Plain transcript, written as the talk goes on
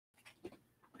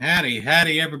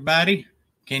Howdy, everybody.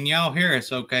 Can y'all hear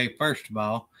us okay? First of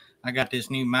all, I got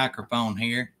this new microphone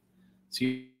here. So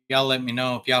y'all let me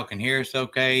know if y'all can hear us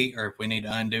okay or if we need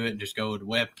to undo it and just go with the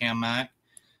webcam mic.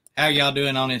 How y'all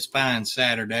doing on this fine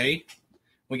Saturday?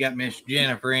 We got Miss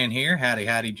Jennifer in here.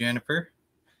 Howdy, Jennifer.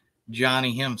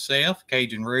 Johnny himself,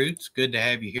 Cajun Roots. Good to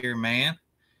have you here, man.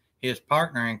 His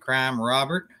partner in crime,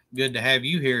 Robert. Good to have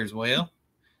you here as well.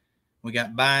 We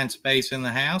got Buying Space in the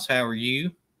house. How are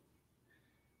you?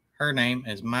 Her name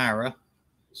is Myra.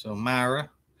 So Myra,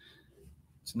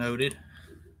 it's noted.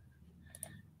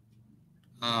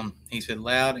 He said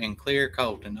loud and clear,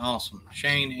 Colton. Awesome.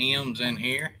 Shane M's in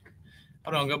here.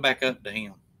 Hold on, go back up to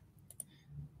him.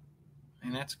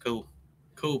 Man, that's a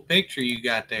cool picture you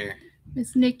got there.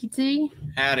 Miss Nikki T.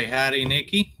 Howdy,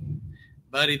 Nikki.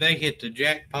 Buddy, they hit the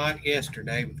jackpot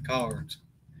yesterday with cards.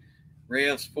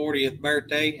 Rev's 40th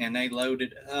birthday, and they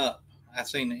loaded up. I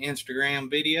seen the Instagram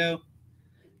video,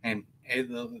 and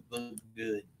it looked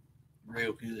good.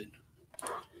 Real good.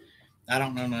 I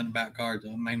don't know nothing about cards,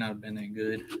 though. It may not have been that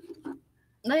good.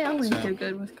 They always do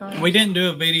good with cards. We didn't do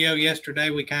a video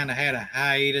yesterday. We kind of had a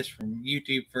hiatus from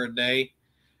YouTube for a day.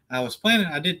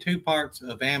 I did 2 parts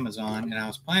of Amazon, and I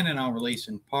was planning on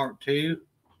releasing part 2.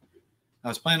 I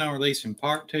was planning on releasing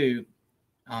part 2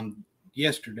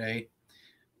 yesterday,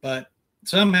 but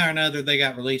somehow or another they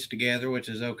got released together, which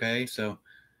is okay. So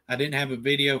I didn't have a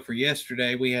video for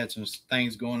yesterday. We had some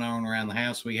things going on around the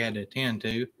house we had to attend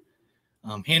to.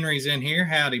 Henry's in here.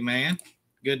 Howdy, man.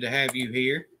 Good to have you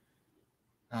here.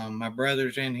 My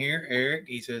brother's in here, Eric.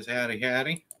 He says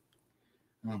howdy.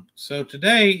 So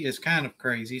today is kind of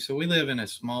crazy. So we live in a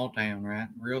small town, right?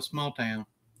 Real small town.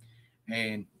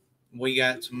 And we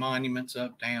got some monuments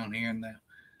up down here. And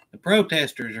the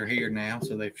protesters are here now.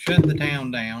 So they've shut the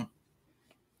town down.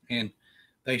 And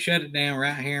they shut it down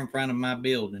right here in front of my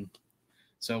building.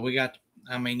 So we're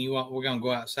going to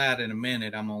go outside in a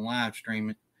minute. I'm going to live stream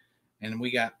it. And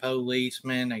we got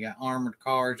policemen. They got armored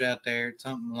cars out there. It's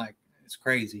something like, it's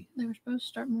crazy. They were supposed to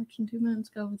start marching 2 minutes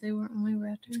ago, but they weren't when we were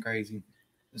out there. It's crazy.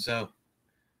 So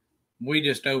we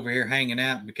just over here hanging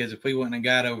out because if we wouldn't have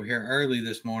got over here early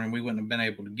this morning, we wouldn't have been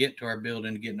able to get to our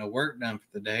building to get no work done for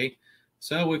the day.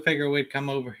 So we figured we'd come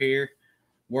over here,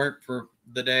 work for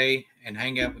the day, and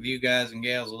hang out with you guys and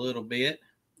gals a little bit.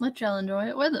 Let y'all enjoy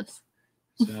it with us.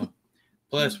 So,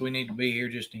 plus we need to be here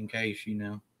just in case,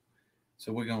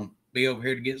 So we're going to be over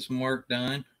here to get some work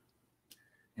done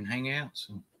and hang out.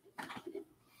 So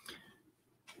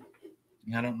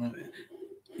I don't know.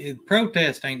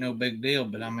 Protest ain't no big deal,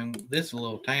 but this is a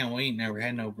little town. We ain't never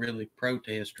had no really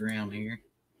protest around here.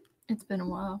 It's been a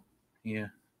while. Yeah.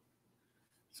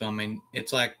 So,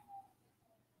 it's like,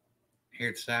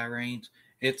 hear the sirens.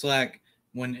 It's like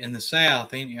when in the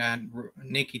South,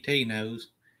 Nikki T knows,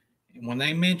 when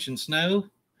they mention snow,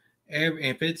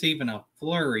 if it's even a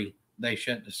flurry, they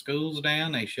shut the schools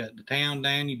down. They shut the town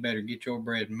down. You better get your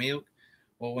bread and milk.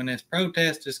 Well, when this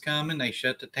protest is coming, they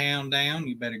shut the town down.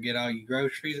 You better get all your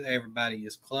groceries. Everybody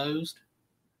is closed.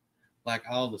 Like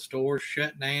all the stores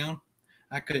shut down.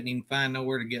 I couldn't even find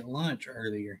nowhere to get lunch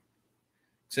earlier.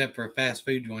 Except for a fast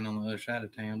food joint on the other side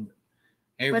of town.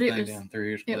 But everything down through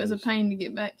here is closed. It was a pain to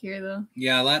get back here, though.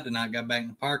 Yeah, I liked it. I got back in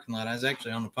the parking lot. I was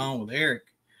actually on the phone with Eric.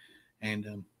 And,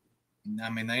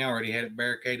 they already had it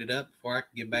barricaded up before I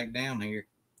could get back down here.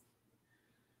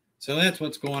 So that's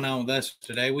what's going on with us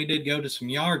today. We did go to some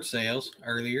yard sales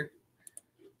earlier.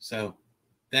 So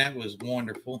that was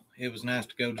wonderful. It was nice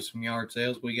to go to some yard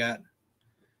sales. We got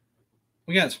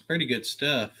some pretty good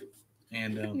stuff.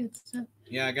 And good stuff.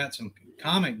 Yeah, I got some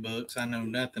comic books I know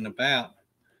nothing about.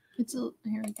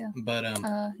 Here we go.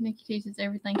 But Nikki teaches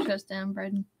everything shuts down,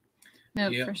 bread and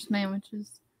milk for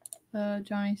sandwiches.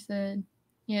 Johnny said,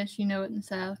 yes, you know it in the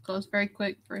South. Closed very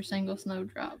quick for a single snow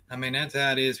drop. That's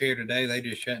how it is here today. They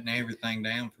just shutting everything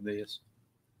down for this.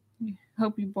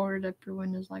 Hope you boarded up your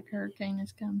windows like a hurricane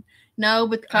is coming. No,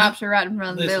 but the cops are right in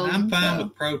front of the building. I'm fine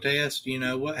with protests.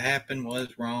 What happened was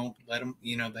wrong. Let them,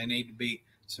 they need to be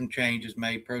some changes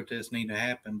made. Protests need to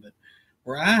happen. But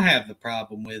where I have the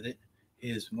problem with it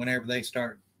is whenever they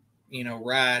start,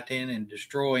 rioting and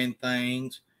destroying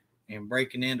things and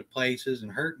breaking into places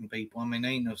and hurting people. There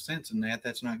ain't no sense in that.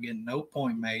 That's not getting no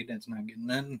point made. That's not getting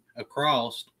nothing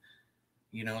across.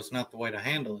 It's not the way to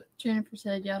handle it. Jennifer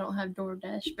said y'all don't have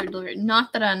DoorDash for delivery.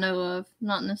 Not that I know of.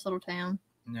 Not in this little town.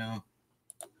 No,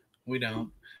 we don't.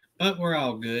 But we're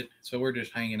all good. So we're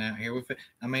just hanging out here.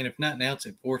 If nothing else,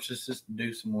 it forces us to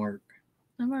do some work.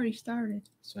 I've already started.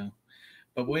 So,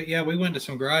 but we went to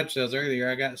some garage sales earlier.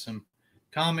 I got some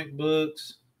comic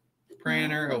books,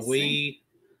 printer, a Wii.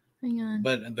 Hang on.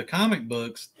 But the comic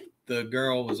books, the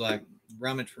girl was like,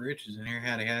 Rummage for Riches in here.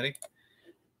 Howdy, howdy.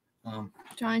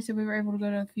 Johnny said we were able to go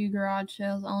to a few garage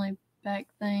sales. Only back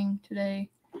thing today.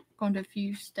 Going to a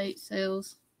few state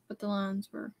sales, but the lines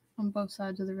were on both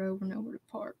sides of the road. We're nowhere to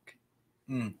park.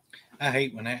 I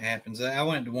hate when that happens. I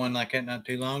went to one like that not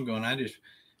too long ago, and I just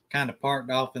kind of parked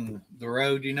off in the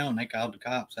road, you know, and they called the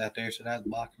cops out there, said I was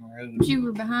blocking the road. But you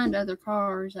were behind other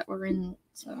cars that were in,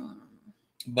 so.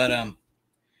 But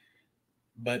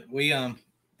we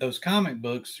those comic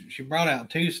books, she brought out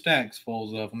 2 stacks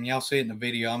full of them. Y'all see it in the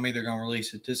video. I'm either gonna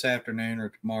release it this afternoon or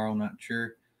tomorrow, not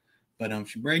sure. But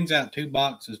she brings out 2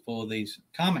 boxes full of these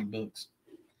comic books,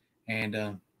 and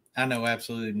I know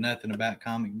absolutely nothing about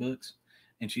comic books.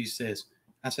 And she says,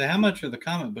 I say, how much are the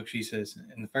comic books? She says,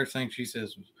 and the first thing she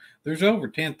says was, there's over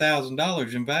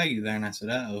 $10,000 in value there. And I said,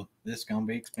 uh-oh, this is going to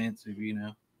be expensive, you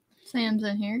know. Sam's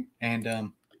in here.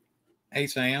 And, hey,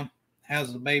 Sam,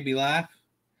 how's the baby life?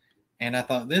 And I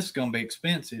thought, this is going to be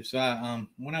expensive. So I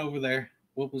went over there.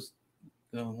 What was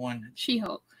the one?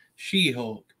 She-Hulk.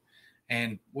 She-Hulk.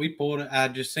 And we pulled it. I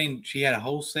just seen she had a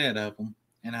whole set of them.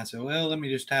 And I said, well, let me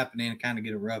just type it in and kind of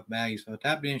get a rough value. So I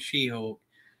typed in She-Hulk.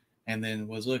 And then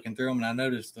was looking through them, and I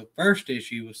noticed the first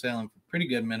issue was selling for a pretty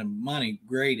good amount of money,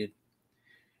 graded.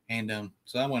 And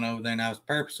so I went over there, and I was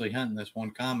purposely hunting this one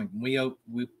comic. And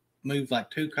we moved like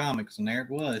 2 comics, and there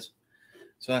it was.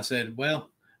 So I said,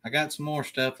 well, I got some more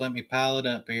stuff. Let me pile it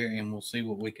up here, and we'll see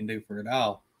what we can do for it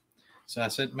all. So I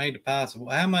said, made the pile. I said,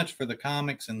 well, how much for the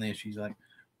comics? And then she's like,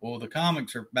 well, the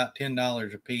comics are about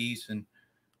 $10 a piece, and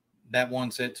that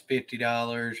one set's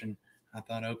 $50, and I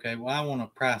thought, okay, well, I want a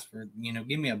price for, you know,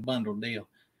 give me a bundle deal.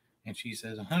 And she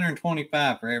says,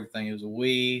 $125 for everything. It was a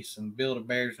Wii, some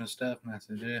Build-A-Bears and stuff. And I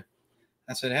said, yeah.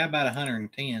 I said, how about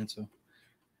 $110? So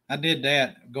I did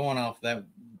that going off that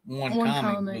one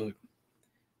comic book.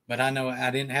 But I know I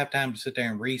didn't have time to sit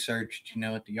there and research it, you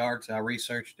know, at the yard. So I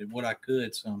researched it what I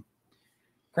could. So I'm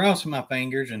crossing my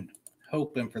fingers and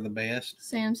hoping for the best.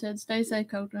 Sam said, stay safe,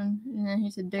 Colton. And then he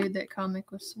said, dude, that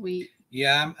comic was sweet.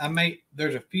 Yeah,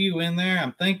 there's a few in there.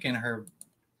 I'm thinking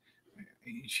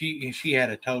she had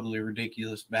a totally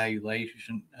ridiculous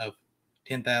valuation of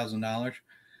 $10,000,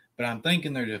 but I'm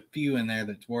thinking there's a few in there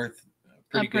that's worth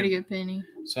a pretty good penny.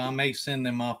 So I may send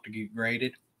them off to get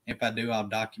graded. If I do, I'll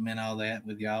document all that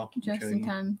with y'all. Just in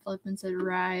time, Flippin said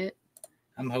riot.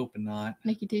 I'm hoping not.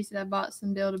 Nikki T said, I bought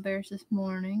some Build-A-Bears this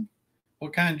morning.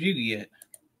 What kind did you get?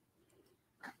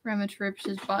 Rummage for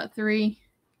Riches bought 3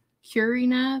 Curie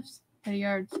knives at a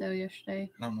yard sale yesterday.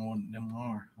 I don't know what them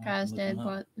are. Guy's dad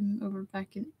bought them over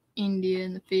back in India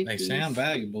in the 50s. They sound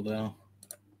valuable, though.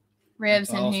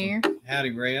 Rev's in awesome. Here. Howdy,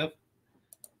 Rev.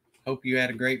 Hope you had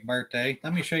a great birthday.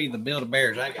 Let me show you the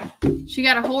Build-A-Bears I got. She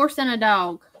got a horse and a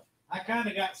dog. I kind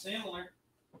of got similar.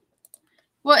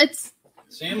 Well, it's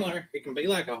similar. It can be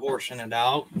like a horse and a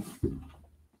dog.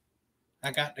 I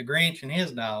got the Grinch and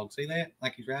his dog. See that?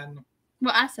 Like he's riding them.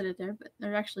 Well, I said it there, but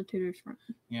they're actually 2 different.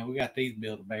 Yeah, we got these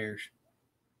Build-A-Bears.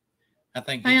 I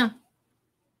think. Hang on.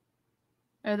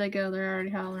 There they go. They're already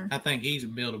hollering. I think he's a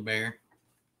Build-A-Bear.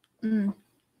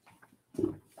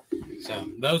 So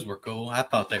those were cool. I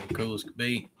thought they were cool as could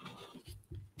be.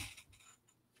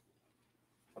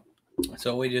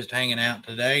 So we just hanging out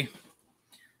today.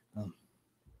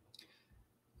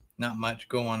 Not much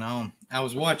going on. I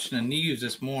was watching the news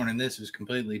this morning. This is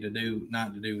completely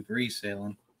not to do with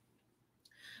reselling.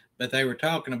 But they were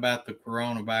talking about the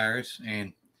coronavirus,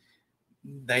 and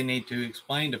they need to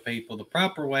explain to people the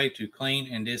proper way to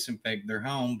clean and disinfect their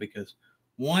home, because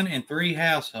 1 in 3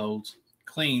 households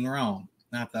clean wrong.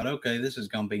 And I thought, okay, this is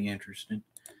going to be interesting.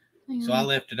 So I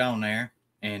left it on there.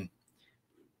 And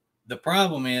the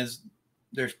problem is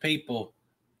there's people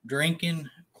drinking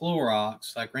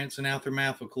Clorox, like rinsing out their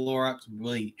mouth with Clorox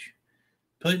bleach,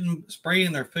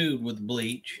 spraying their food with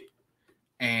bleach,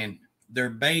 and they're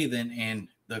bathing in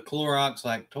the Clorox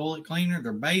like toilet cleaner.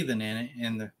 They're bathing in it,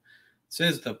 and it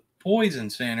says the poison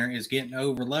center is getting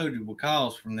overloaded with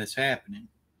calls from this happening.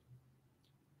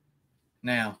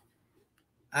 Now,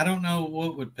 I don't know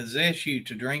what would possess you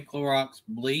to drink Clorox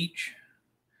bleach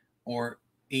or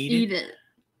eat it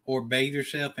or bathe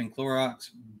yourself in Clorox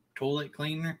toilet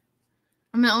cleaner.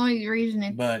 I mean, the only reason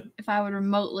if I would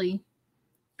remotely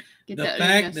get the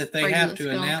fact that they have to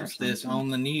announce this on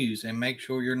the news and make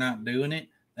sure you're not doing it,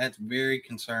 that's very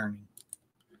concerning.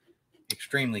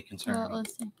 Extremely concerning. Well,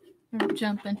 let's see. We're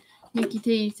jumping. Nikki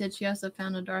T said she also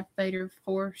found a Darth Vader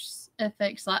Force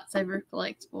FX lightsaber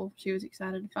collectible she was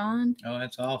excited to find. Oh,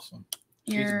 that's awesome.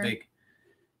 She's a big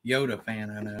Yoda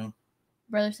fan, I know.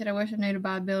 Brother said, I wish I knew to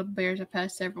buy Build-A-Bears. I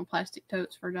passed several plastic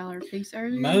totes for $1 a piece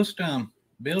earlier. Most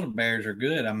Build-A-Bears are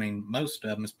good. I mean, most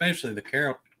of them, especially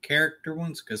the character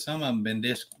ones, because some of them been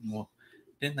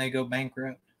Didn't they go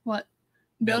bankrupt? What?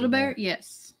 Build-A-Bear?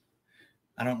 Yes.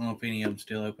 I don't know if any of them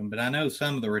still open, but I know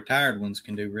some of the retired ones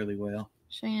can do really well.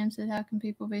 Shannon said, how can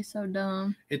people be so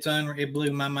dumb? It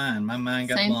blew my mind. My mind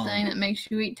got blown. Same thing that makes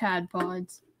you eat Tide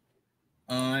Pods.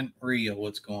 Unreal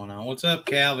what's going on. What's up,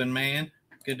 Calvin, man?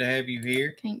 Good to have you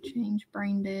here. Can't change,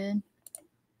 brain dead.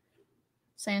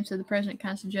 Sam said the president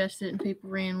kind of suggested it and people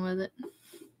ran with it.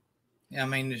 I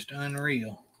mean, just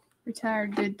unreal.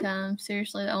 Retired good times.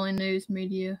 Seriously, the only news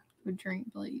media would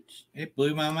drink bleach. It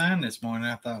blew my mind this morning.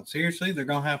 I thought, seriously, they're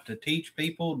going to have to teach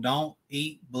people don't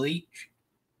eat bleach?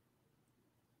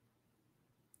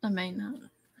 I may not.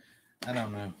 I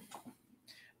don't know.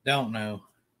 Don't know.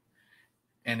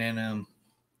 And then,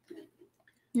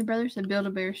 your brother said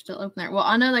Build-A-Bear's still open there. Well,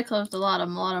 I know they closed a lot of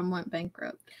them. A lot of them went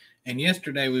bankrupt. And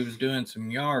yesterday we was doing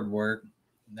some yard work.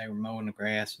 They were mowing the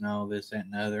grass and all this, that,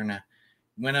 and the other. And I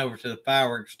went over to the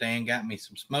fireworks stand, got me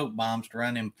some smoke bombs to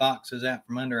run them foxes out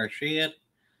from under our shed.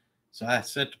 So I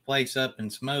set the place up in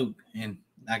smoke, and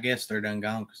I guess they're done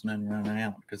gone because none run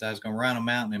out. Because I was going to run them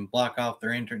out and then block off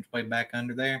their entrance way back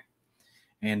under there.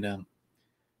 And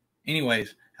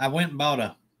anyways, I went and bought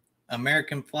a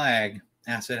American flag.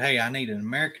 And I said, hey, I need an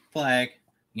American flag,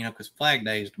 because Flag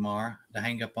Day is tomorrow, to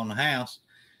hang up on the house.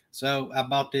 So I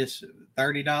bought this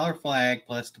 $30 flag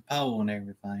plus the pole and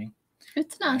everything.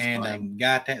 It's nice. And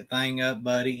got that thing up,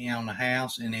 buddy, on the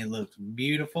house, and it looks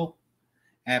beautiful.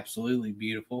 Absolutely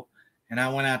beautiful. And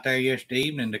I went out there yesterday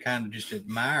evening to kind of just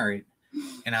admire it.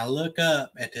 And I look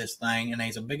up at this thing, and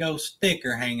there's a big old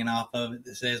sticker hanging off of it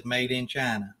that says Made in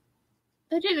China.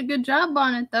 They did a good job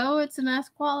on it, though. It's a nice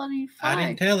quality flag. I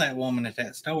didn't tell that woman at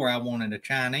that store I wanted a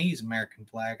Chinese American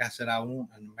flag. I said I want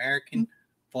an American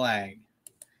flag.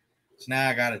 So now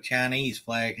I got a Chinese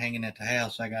flag hanging at the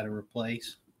house I got to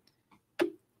replace.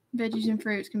 Veggies and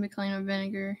fruits can be cleaned with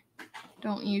vinegar.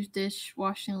 Don't use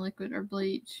dishwashing liquid or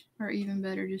bleach. Or even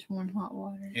better, just warm hot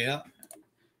water. Yeah.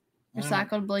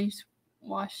 Recycled bleach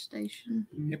wash station.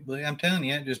 I'm telling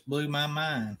you, it just blew my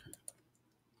mind.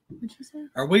 What'd you say?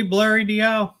 Are we blurry to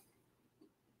y'all?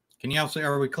 Can y'all see?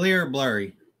 Are we clear or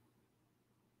blurry?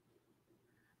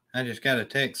 I just got a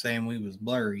text saying we was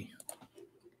blurry.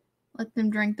 Let them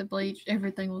drink the bleach.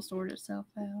 Everything will sort itself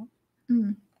out.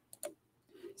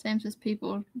 Sam says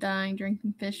people dying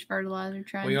drinking fish fertilizer.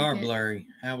 We are blurry.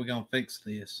 How are we going to fix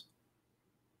this?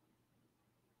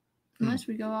 Unless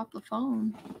we go off the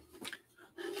phone.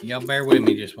 Y'all bear with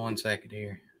me just 1 second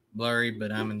here. Blurry,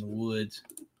 but I'm in the woods.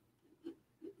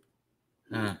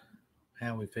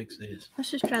 How we fix this?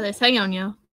 Let's just try this. Hang on,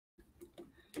 y'all.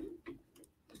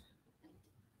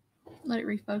 Let it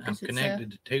refocus itself. I'm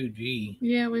connected to 2G.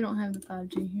 Yeah, we don't have the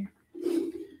 5G here.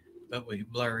 But we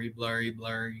blurry.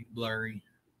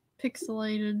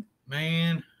 Pixelated.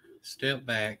 Man, step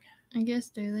back. I guess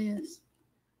do this.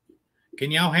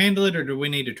 Can y'all handle it, or do we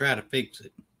need to try to fix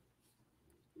it?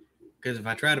 Because if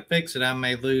I try to fix it, I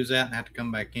may lose out and have to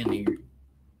come back in here.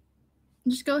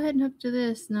 Just go ahead and hook to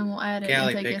this, and then we'll add it.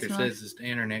 Callie Picker says it's the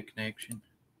internet connection.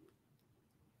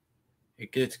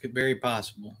 It's very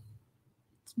possible.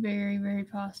 It's very, very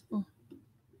possible.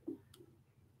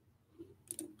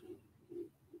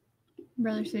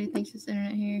 Brother said he thinks it's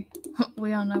internet here.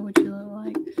 We all know what you look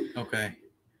like. Okay.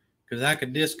 Because I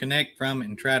could disconnect from it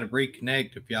and try to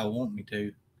reconnect if y'all want me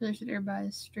to. Brother said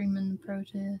everybody's streaming the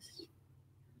protest.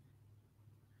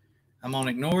 I'm going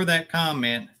to ignore that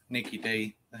comment, Nikki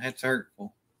T. That's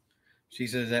hurtful. She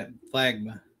says that flag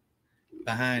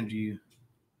behind you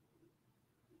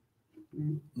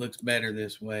looks better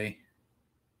this way.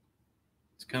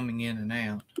 It's coming in and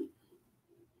out.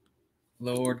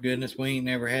 Lord goodness, we ain't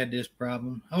never had this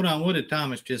problem. Hold on, what did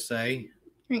Thomas just say?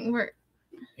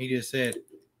 He just said,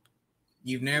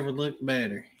 you've never looked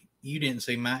better. You didn't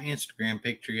see my Instagram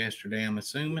picture yesterday, I'm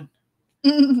assuming.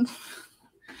 I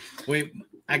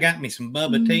got me some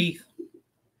Bubba teeth.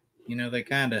 They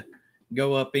kind of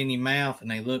go up in your mouth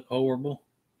and they look horrible.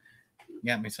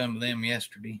 Got me some of them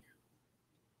yesterday.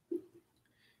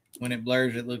 When it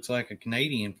blurs, it looks like a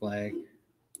Canadian flag.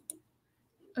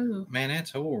 Oh. Man,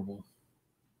 that's horrible.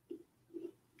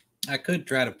 I could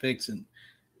try to fix it.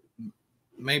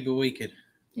 Maybe we could.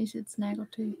 He said snaggle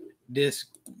too.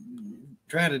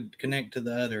 Try to connect to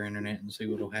the other internet and see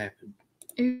what'll happen.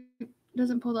 It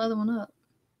doesn't pull the other one up.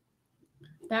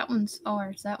 That one's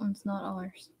ours. That one's not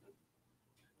ours.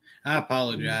 I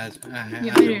apologize.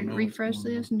 You better refresh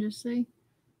this and just see.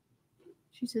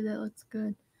 She said that looks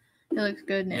good. It looks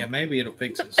good now. Yeah, maybe it'll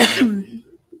fix itself.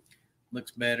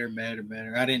 Looks better.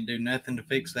 I didn't do nothing to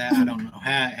fix that. I don't know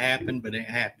how it happened, but it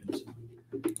happens.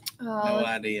 No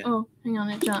idea. Oh, hang on,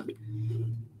 it jumped.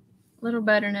 little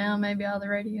better now. Maybe all the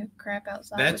radio crap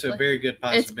outside. That's a very good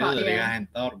possibility. I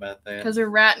hadn't thought about that. Because they're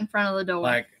right in front of the door.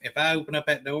 Like, if I open up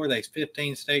that door, there's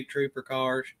 15 state trooper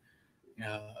cars,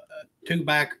 2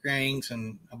 biker gangs,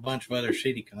 and a bunch of other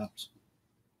city cops.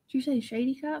 Did you say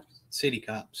shady cops? City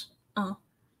cops. Oh.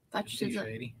 Thought you said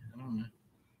shady. I don't know.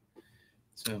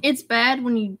 So it's bad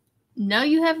when you know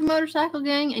you have a motorcycle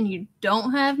gang and you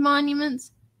don't have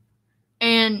monuments,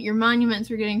 and your monuments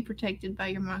are getting protected by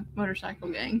your motorcycle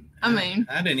gang. I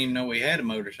didn't even know we had a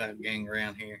motorcycle gang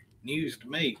around here. News to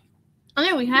me. I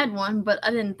knew we had one, but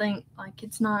I didn't think, like,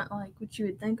 it's not like what you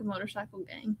would think a motorcycle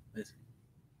gang.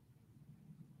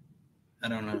 I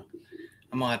don't know.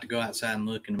 I'm going to have to go outside and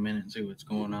look in a minute and see what's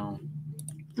going on.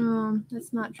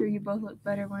 That's not true. You both look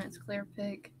better when it's clear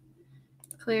pick.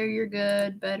 Clear, you're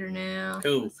good. Better now.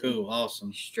 Cool.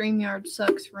 Awesome. StreamYard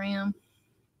sucks, RAM.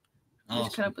 Awesome.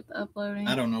 Just cut up with the uploading.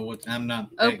 I don't know what. I'm not.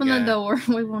 Open the door.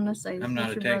 We want to say. I'm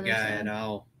not a tech guy at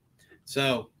all.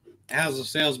 So, how's the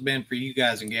sales been for you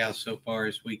guys and gals so far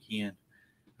this weekend?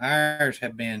 Ours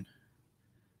have been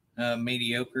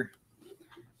mediocre.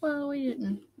 Well, we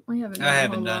haven't. Done I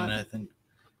haven't done nothing.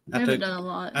 I haven't done a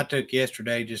lot. I took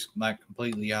yesterday just like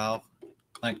completely off.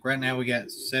 Like right now we got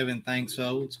 7 things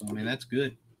sold, so I mean that's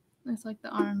good. That's like the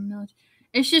armed military.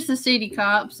 It's just the city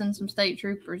cops and some state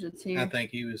troopers that's here. I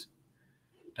think he was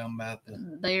talking about the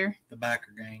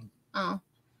biker gang. Oh,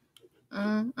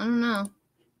 I don't know.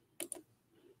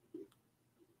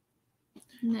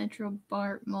 Natural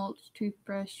bark, mulch,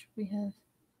 toothbrush. We have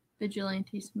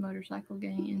vigilantes, motorcycle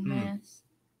gang, and mass.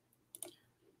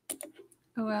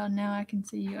 Oh wow! Now I can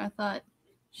see you. I thought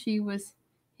she was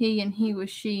he and he was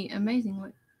she. Amazing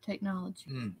what technology.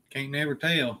 Can't never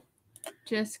tell.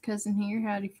 Jessica's in here.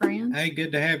 Howdy, friends. Hey,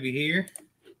 good to have you here.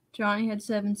 Johnny had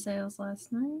 7 sales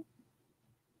last night.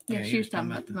 Yeah, she was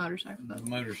talking about the motorcycle club. The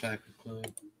motorcycle club.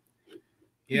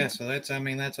 Yeah, so that's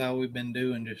all we've been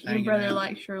doing, just hanging out. Your brother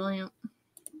likes your lamp.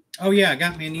 Oh yeah, I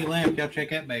got me a new lamp. Y'all check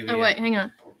that baby out. Wait, hang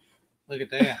on. Look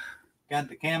at that. Got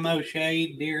the camo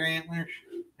shade, deer antlers.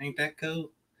 Ain't that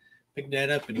cool? Picked that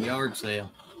up at a yard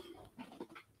sale.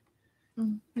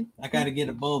 I got to get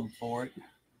a bulb for it.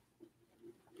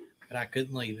 But I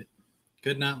couldn't leave it.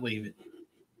 Could not leave it.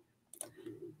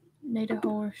 Need a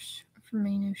horse for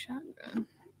me new shotgun.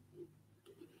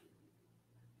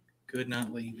 Could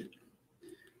not leave it.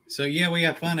 So yeah, we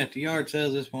had fun at the yard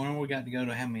sales this morning. We got to go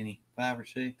to how many? 5 or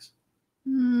 6?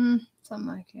 Something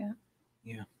like that.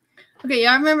 Yeah. Okay,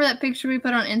 y'all remember that picture we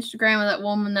put on Instagram of that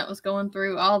woman that was going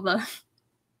through all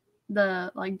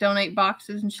the like donate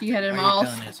boxes, and she had them all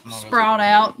sprout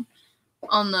out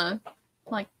on the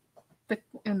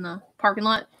in the parking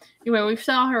lot. Anyway, we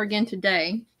saw her again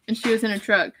today, and she was in a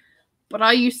truck, but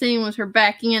all you seen was her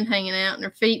back end hanging out and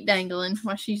her feet dangling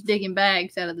while she's digging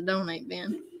bags out of the donate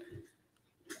bin.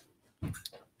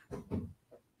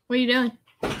 What are you doing?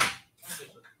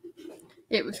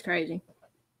 It was crazy.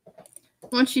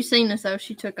 Once she seen us, though,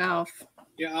 she took off.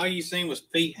 Yeah, all you seen was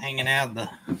feet hanging out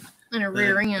and her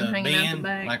rear end hanging out the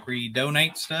bag. Like where you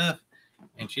donate stuff,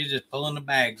 and she's just pulling the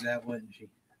bags out, wasn't she?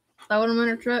 Throwing them in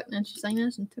her truck, and then she seen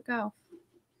us and took off.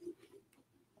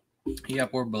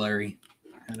 Yep, we're blurry.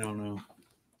 I don't know.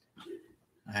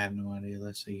 I have no idea.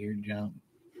 Let's see here. Jump.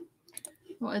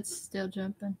 Well, it's still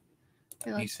jumping.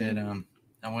 He said,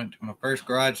 I went to my first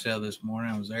garage sale this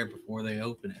morning. I was there before they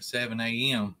opened at 7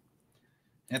 a.m.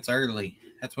 That's early.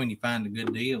 That's when you find the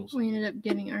good deals. We ended up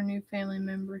getting our new family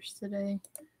members today.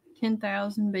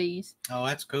 10,000 bees. Oh,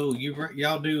 that's cool.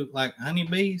 Y'all do like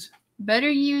honeybees? Better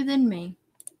you than me.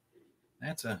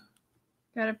 That's a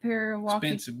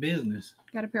expensive business.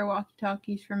 Got a pair of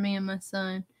walkie-talkies for me and my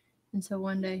son. And so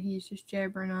one day he's just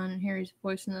jabbering on and Harry's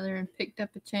voice in the other and picked up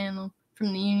a channel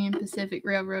from the Union Pacific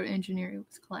Railroad engineer. It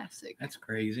was classic. That's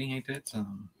crazy. Ain't that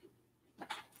something?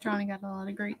 Johnny got a lot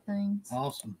of great things.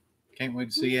 Awesome. Can't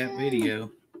wait to see that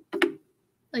video.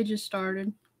 They just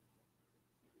started.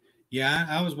 Yeah,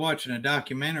 I was watching a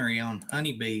documentary on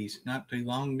honeybees not too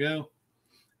long ago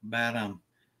about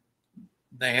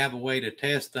they have a way to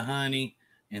test the honey,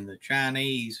 and the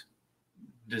Chinese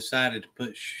decided to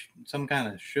put some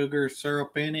kind of sugar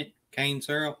syrup in it, cane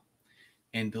syrup,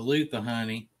 and dilute the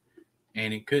honey,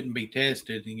 and it couldn't be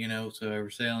tested, so they were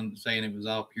saying it was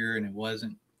all pure, and it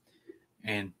wasn't.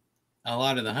 And a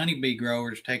lot of the honeybee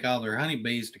growers take all their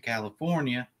honeybees to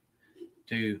California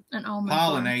to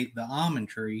pollinate the almond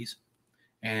trees,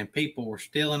 and people were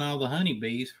stealing all the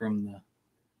honeybees from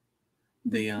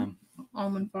the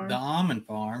almond farm. The almond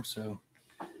farm. So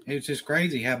it was just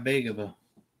crazy how big of a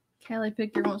Callie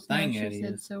Picker wants to know. She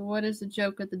said, so what is the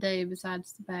joke of the day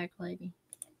besides the bag lady?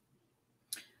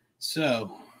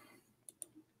 So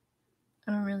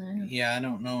I don't really know. Yeah, I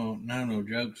don't know. No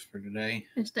jokes for today.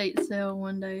 Estate sale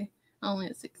one day, only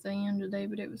at 6 a.m. today,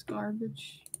 but it was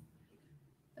garbage.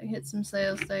 They hit some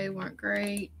sales. They weren't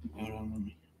great. Hold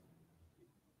on.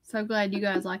 So glad you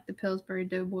guys like the Pillsbury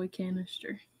Doughboy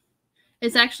canister.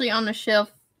 It's actually on the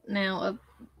shelf now up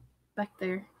back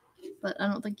there, but I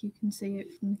don't think you can see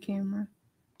it from the camera.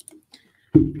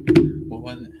 What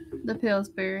was it? The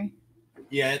Pillsbury.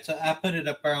 Yeah, I put it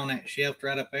up there on that shelf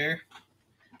right up there.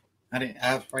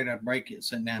 I was afraid I'd break it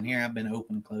sitting down here. I've been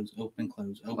open, close, open,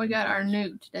 close, open. We got close. our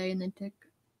nuke today, and they took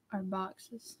our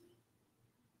boxes.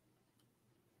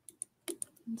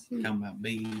 Talking about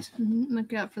bees.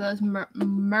 Look out for those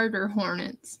murder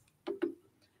hornets.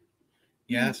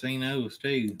 Yeah, I've seen those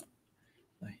too.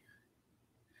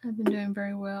 I've been doing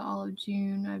very well all of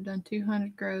June. I've done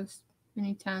 200 gross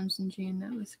many times in June.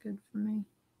 That was good for me.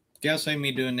 Y'all see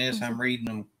me doing this? I'm reading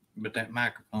them, but that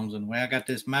microphone's in the way. I got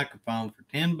this microphone for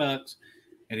 $10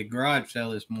 at a garage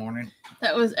sale this morning.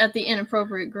 That was at the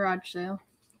inappropriate garage sale.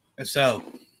 So,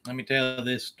 let me tell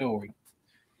this story.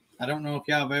 I don't know if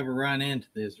y'all have ever run into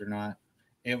this or not.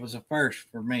 It was a first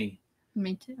for me.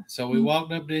 Me too. So we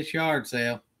walked up to this yard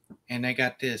sale, and they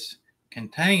got this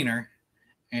container,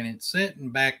 and it's sitting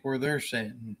back where they're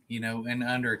sitting, and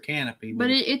under a canopy.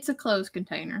 But it's a closed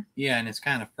container. Yeah, and it's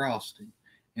kind of frosted.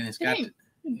 And it's got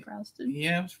frosted.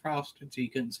 Yeah, it was frosted, so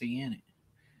you couldn't see in it.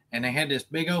 And they had this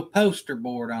big old poster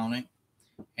board on it,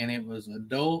 and it was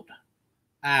adult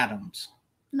items.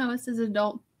 No, it says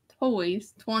adult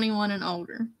toys, 21 and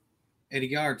older. At a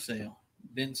yard sale.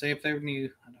 Didn't say if they were new.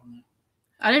 I don't know.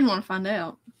 I didn't want to find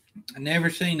out. I never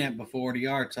seen that before at a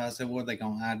yard sale. I said, what, are they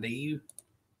going to ID you?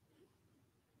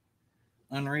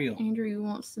 Unreal. Andrew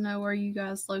wants to know where you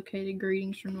guys located.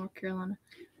 Greetings from North Carolina.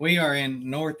 We are in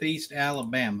Northeast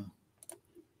Alabama.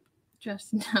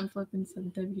 Justin, I'm flipping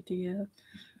some WTF.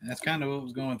 That's kind of what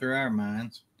was going through our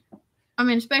minds. I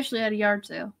mean, especially at a yard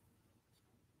sale.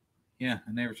 Yeah,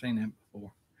 I never seen that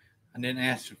before. I didn't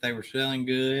ask if they were selling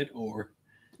good or...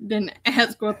 Didn't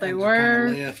ask what they were.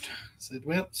 Left. Said,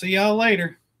 well, see y'all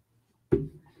later.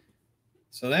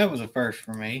 So that was a first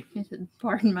for me. He said,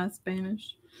 pardon my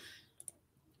Spanish.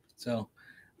 So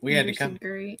we had to come.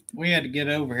 Great. We had to get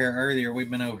over here earlier.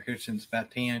 We've been over here since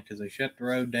about 10 because they shut the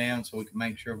road down so we could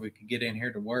make sure we could get in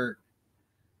here to work.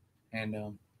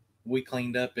 And we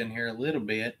cleaned up in here a little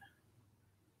bit.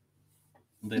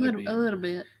 A little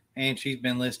bit. And she's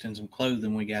been listing some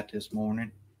clothing we got this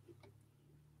morning.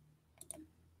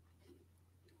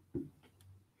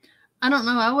 I don't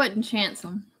know. I wouldn't chance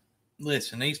them.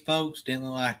 Listen, these folks didn't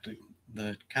look like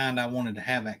the kind I wanted to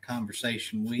have that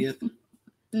conversation with.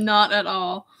 Not at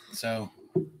all. So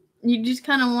you just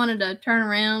kind of wanted to turn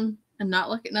around and not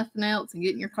look at nothing else and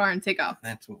get in your car and take off.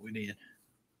 That's what we did.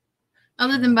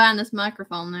 Other than buying this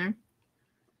microphone there.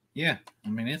 Yeah. I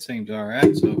mean, it seems all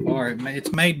right so far.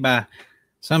 It's made by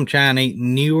some Chinese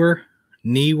newer. I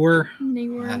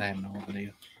have no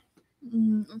idea.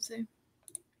 Let's see.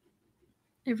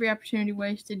 Every opportunity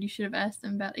wasted. You should have asked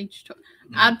them about each toy.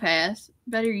 I'd pass.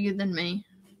 Better you than me.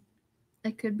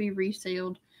 They could be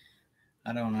resealed.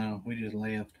 I don't know. We just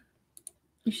left.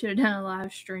 You should have done a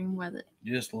live stream with it.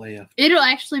 Just left. It'll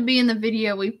actually be in the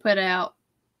video we put out.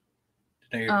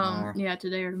 Today or tomorrow. Yeah,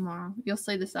 today or tomorrow. You'll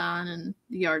see the sign and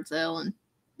the yard sale and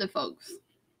the folks.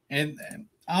 And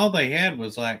all they had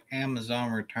was like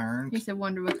Amazon returns. He said,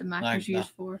 wonder what the mic was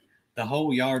used for. The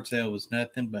whole yard sale was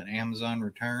nothing but Amazon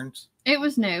returns. It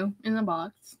was new in the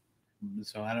box.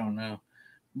 So I don't know.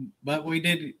 But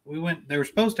we went, they were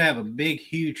supposed to have a big,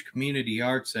 huge community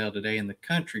yard sale today in the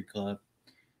country club.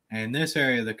 And this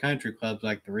area, the country club's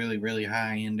like the really, really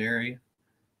high-end area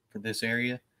for this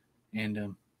area.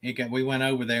 And we went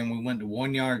over there and we went to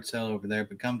one yard sale over there,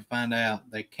 but come to find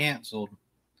out they canceled.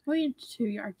 We had 2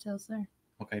 yard sales there.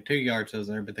 Okay, 2 yard sales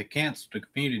there, but they canceled the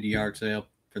community yard sale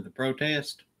for the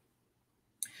protest.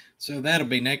 So that'll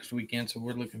be next weekend, so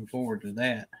we're looking forward to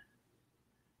that.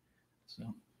 So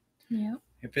yeah,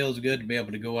 it feels good to be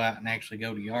able to go out and actually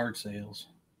go to yard sales.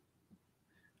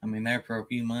 I mean, there for a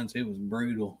few months, it was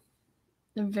brutal.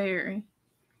 Very.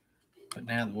 But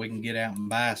now that we can get out and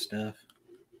buy stuff,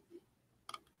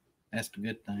 that's the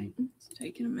good thing. It's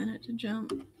taking a minute to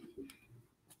jump.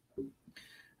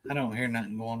 I don't hear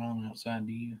nothing going on outside,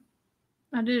 do you?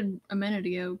 I did a minute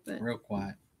ago, but... Real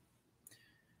quiet.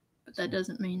 But that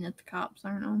doesn't mean that the cops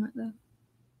aren't on it, though.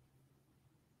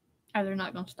 Or they're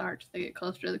not going to start till they get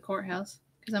closer to the courthouse.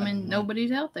 Because, I mean,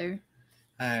 nobody's out there.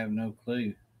 I have no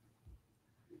clue.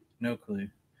 No clue.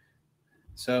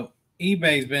 So,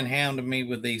 eBay's been hounding me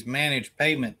with these managed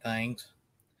payment things.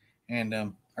 And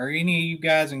are any of you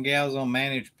guys and gals on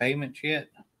managed payments yet?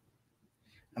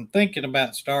 I'm thinking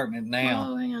about starting it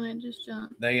now. Oh, hang on, it just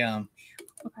jumped. They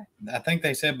Okay. I think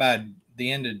they said by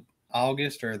the end of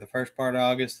August or the first part of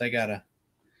August they're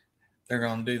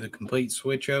gonna do the complete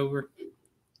switch over.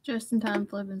 Just in time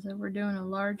flipping said we're doing a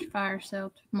large fire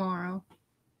sale tomorrow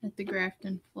at the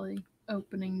Grafton Flea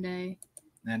opening day.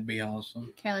 That'd be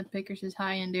awesome. Callie Pickers is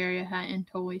high-end area, high-end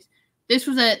toys. This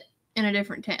was in a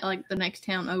different town, like the next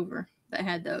town over that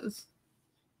had those,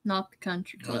 not the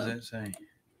country club. What does that say?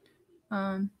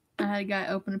 I had a guy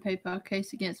open a PayPal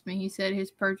case against me. He said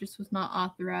his purchase was not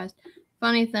authorized.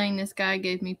 Funny thing, this guy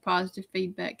gave me positive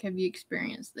feedback. Have you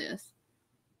experienced this?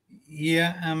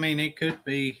 Yeah, I mean, it could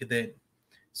be that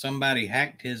somebody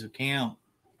hacked his account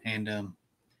and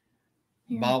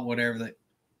bought whatever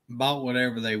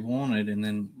they wanted, and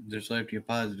then just left you a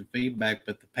positive feedback.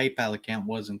 But the PayPal account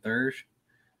wasn't theirs.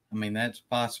 I mean, that's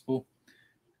possible.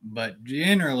 But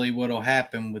generally, what will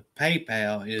happen with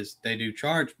PayPal is they do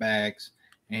chargebacks,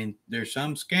 and there's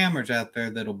some scammers out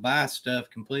there that'll buy stuff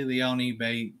completely on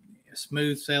eBay,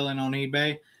 smooth selling on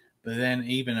eBay, but then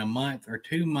even a month or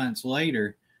 2 months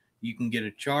later, you can get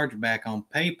a chargeback on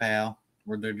PayPal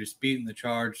where they're disputing the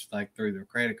charge, like through their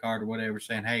credit card or whatever,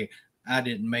 saying, "Hey, I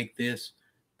didn't make this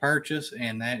purchase,"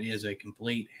 and that is a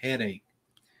complete headache.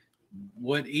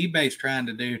 What eBay's trying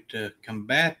to do to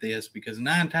combat this, because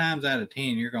 9 times out of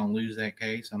 10 you're going to lose that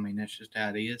case. I mean, that's just how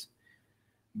it is.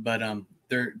 But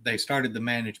they started the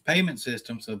managed payment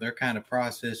system, so they're kind of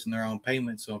processing their own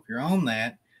payments. So if you're on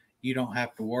that, you don't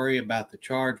have to worry about the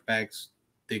chargebacks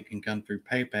that can come through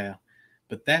PayPal.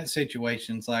 But that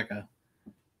situation's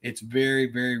it's very,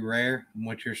 very rare. And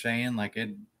what you're saying, like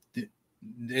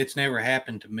it's never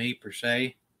happened to me per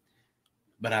se,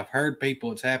 but I've heard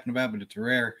people it's happened about, but it's a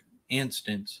rare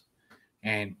instance.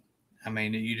 And I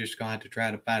mean, you just gonna have to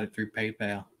try to fight it through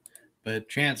PayPal. But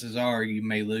chances are you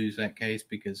may lose that case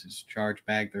because it's charged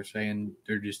back. They're saying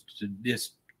they're just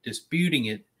disputing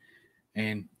it,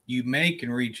 and you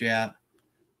can reach out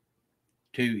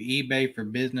to eBay for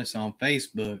Business on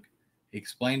Facebook,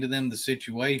 explain to them the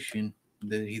situation,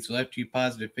 that he's left you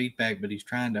positive feedback, but he's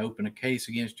trying to open a case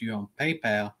against you on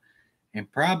PayPal, and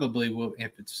probably will,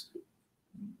 if it's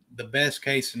the best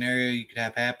case scenario you could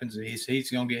have happens, he's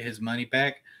going to get his money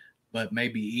back, but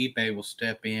maybe eBay will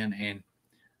step in and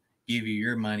give you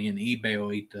your money, and eBay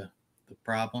will eat the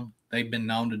problem. They've been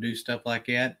known to do stuff like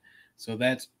that. So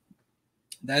that's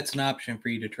an option for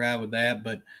you to try with that.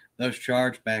 But those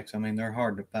chargebacks, I mean, they're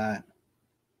hard to fight.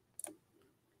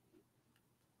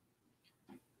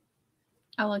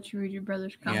 I'll let you read your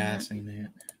brother's comment. Yeah, I seen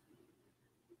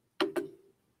that.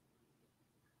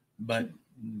 But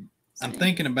I'm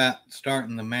thinking about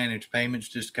starting the managed payments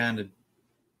just kind of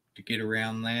to get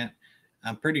around that.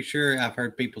 I'm pretty sure I've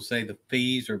heard people say the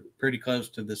fees are pretty close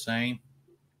to the same.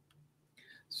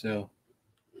 So.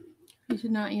 You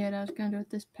should not yet. I was going to do it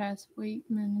this past week,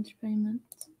 manage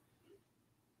payments.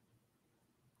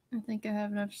 I think I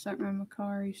have enough to start my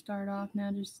car. You start off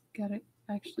now, just got to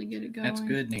actually get it going. That's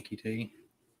good, Nikki T.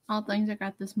 All things I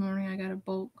got this morning, I got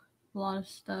a lot of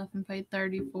stuff and paid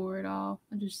 $30 for it all.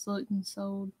 I just looked and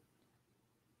sold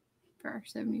for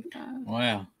 $75.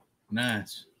 Wow,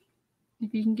 nice.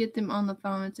 If you can get them on the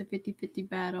phone, it's a 50-50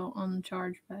 battle on the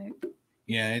chargeback.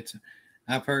 Yeah,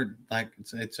 I've heard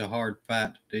it's a hard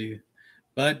fight to do.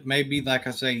 But maybe, like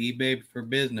I say, eBay for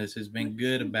Business has been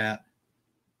good about.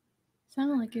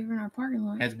 Sounded like you're in our parking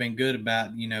lot. Has been good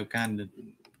about, kind of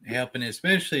helping,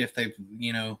 especially if they've,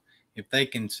 if they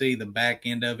can see the back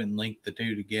end of it and link the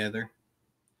two together.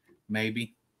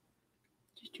 Maybe.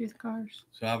 Just truth cars.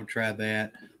 So I would try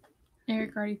that.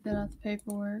 Eric already filled out the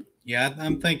paperwork. Yeah,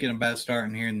 I'm thinking about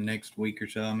starting here in the next week or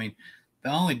so. I mean, the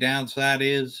only downside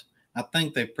is I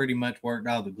think they've pretty much worked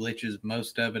all the glitches,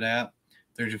 most of it out.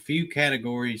 There's a few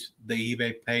categories the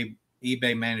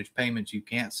eBay managed payments you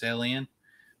can't sell in,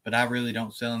 but I really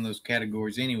don't sell in those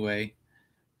categories anyway.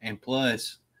 And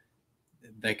plus,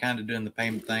 they kind of doing the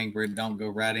payment thing where it don't go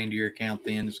right into your account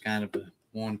then. It's kind of a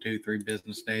 1, 2, 3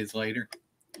 business days later,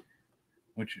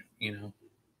 which,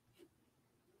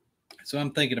 So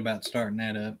I'm thinking about starting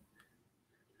that up.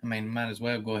 I mean, might as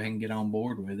well go ahead and get on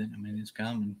board with it. I mean, it's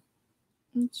coming.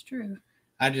 It's true.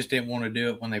 I just didn't want to do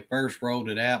it when they first rolled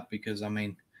it out because, I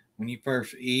mean, when you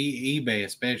first, eBay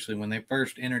especially, when they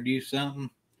first introduced something,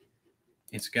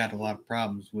 it's got a lot of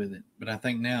problems with it. But I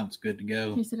think now it's good to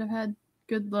go. He said, I've had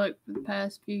good luck for the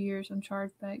past few years on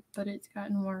chargeback, but it's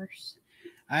gotten worse.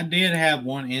 I did have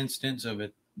one instance of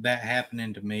that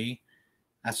happening to me.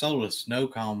 I sold a snow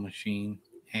cone machine,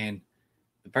 and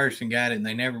the person got it, and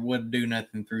they never would do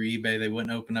nothing through eBay. They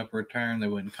wouldn't open up a return. They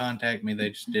wouldn't contact me.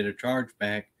 They just did a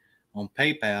chargeback on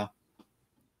PayPal.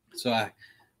 So I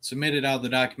submitted all the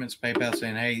documents to PayPal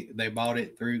saying, hey, they bought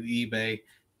it through eBay.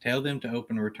 Tell them to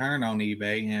open a return on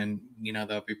eBay, and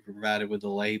they'll be provided with a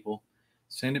label.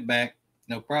 Send it back,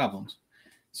 no problems.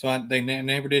 So they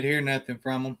never did hear nothing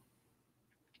from them.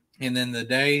 And then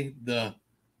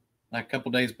a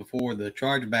couple days before the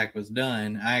chargeback was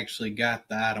done, I actually got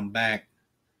the item back.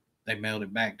 They mailed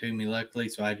it back to me, luckily,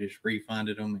 so I just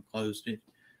refunded them and closed it.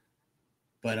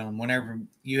 But whenever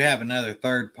you have another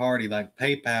third party like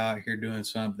PayPal out here doing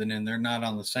something and they're not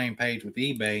on the same page with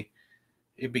eBay,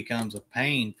 it becomes a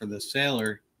pain for the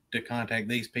seller to contact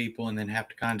these people and then have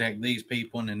to contact these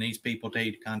people, and then these people tell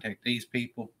you to contact these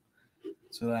people.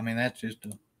 So, I mean, that's just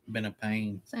been a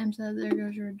pain. Sam said, there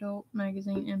goes your adult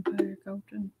magazine empire,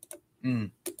 Colton.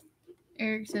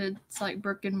 Eric said it's like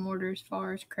brick and mortar as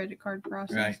far as credit card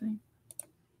processing.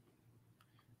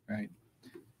 Right.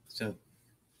 So,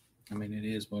 I mean, it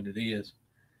is what it is.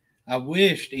 I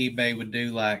wished eBay would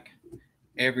do like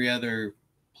every other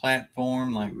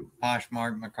platform, like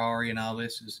Poshmark, Mercari, and all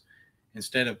this, is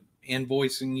instead of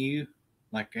invoicing you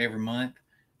like every month,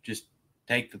 just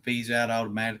take the fees out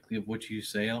automatically of what you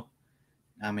sell.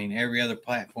 I mean, every other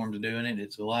platform's doing it.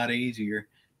 It's a lot easier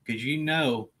because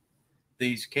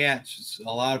these cats,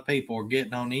 a lot of people are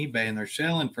getting on eBay and they're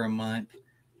selling for a month,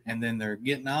 and then they're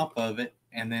getting off of it,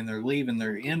 and then they're leaving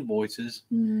their invoices,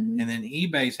 and then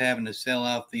eBay's having to sell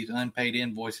off these unpaid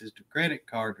invoices to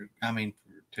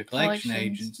to collection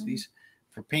agencies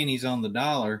for pennies on the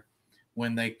dollar,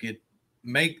 when they could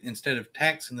make, instead of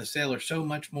taxing the seller so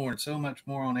much more and so much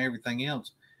more on everything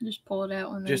else, just pull it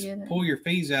out when they get it. Just pull your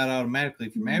fees out automatically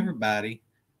from everybody.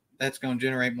 That's going to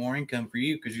generate more income for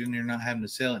you because you're not having to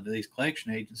sell it to these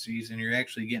collection agencies, and you're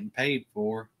actually getting paid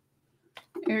for.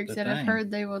 Eric said, I've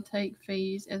heard they will take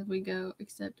fees as we go,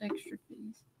 except extra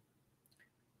fees.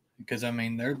 Because, I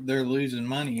mean, they're losing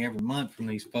money every month from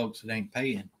these folks that ain't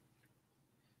paying.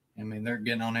 I mean, they're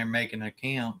getting on there making an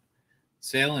account,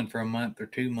 selling for a month or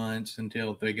 2 months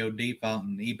until they go default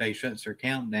and eBay shuts their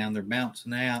account down. They're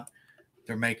bouncing out.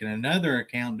 They're making another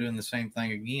account doing the same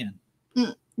thing again.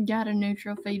 Got a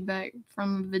neutral feedback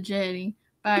from Vegetti.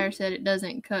 Buyer said it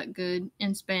doesn't cut good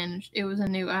in Spanish. It was a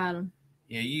new item.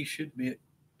 Yeah, you should be.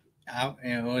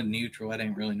 It was neutral. That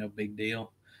ain't really no big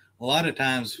deal. A lot of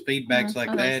times, feedbacks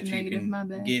like that, you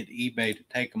can get eBay to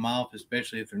take them off,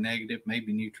 especially if they're negative,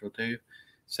 maybe neutral too,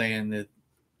 saying that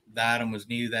the item was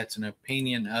new. That's an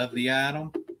opinion of the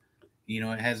item.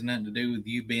 It has nothing to do with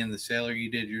you being the seller.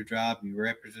 You did your job. You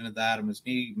represented the item as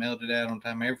new. You mailed it out on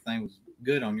time. Everything was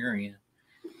good on your end.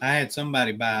 I had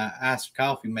somebody buy an iced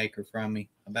coffee maker from me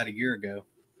about a year ago,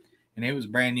 and it was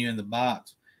brand new in the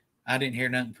box. I didn't hear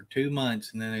nothing for 2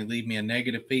 months, and then they leave me a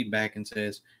negative feedback and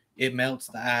says, it melts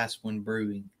the ice when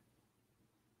brewing.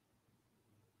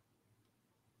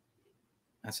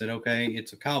 I said, okay,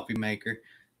 it's a coffee maker.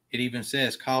 It even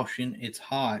says, caution, it's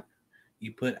hot.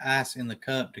 You put ice in the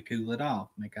cup to cool it off,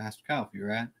 make iced coffee,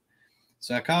 right?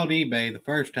 So I called eBay the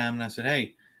first time, and I said,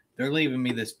 hey, they're leaving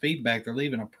me this feedback. They're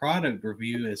leaving a product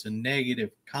review as a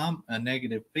negative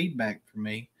feedback for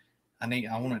me. I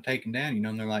want it taken down,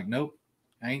 and they're like, nope,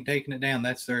 I ain't taking it down.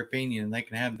 That's their opinion, and they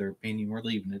can have their opinion. We're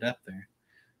leaving it up there.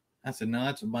 I said, no,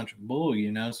 that's a bunch of bull,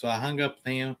 So I hung up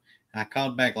with him, and I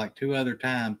called back like 2 other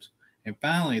times. And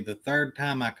finally, the third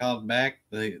time I called back,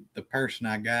 the person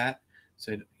I got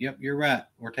said, yep, you're right.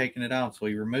 We're taking it off. So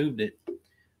he removed it.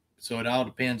 So it all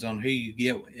depends on who you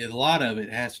get. A lot of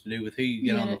it has to do with who you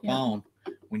get on the phone.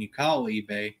 When you call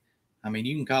eBay, I mean,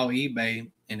 you can call eBay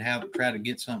and try to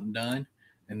get something done,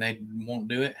 and they won't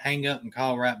do it. Hang up and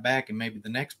call right back, and maybe the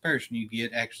next person you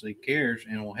get actually cares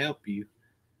and will help you.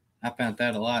 I found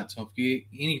that a lot. So if you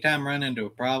anytime run into a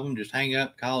problem, just hang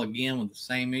up, call again with the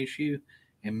same issue,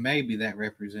 and maybe that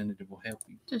representative will help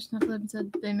you. Just Flip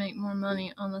said they make more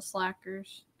money on the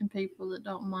slackers and people that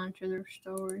don't monitor their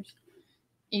stores.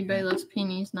 eBay loves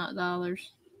pennies, not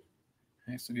dollars.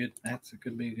 That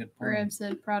could be a good point. Reb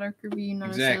said product review,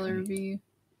 not a seller review.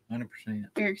 100%.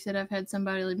 Eric said I've had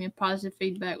somebody leave me a positive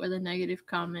feedback with a negative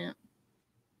comment.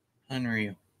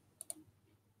 Unreal.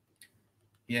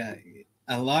 Yeah,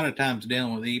 a lot of times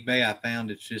dealing with eBay, I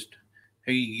found it's just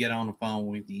who you get on the phone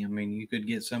with you. I mean, you could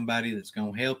get somebody that's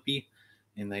going to help you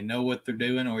and they know what they're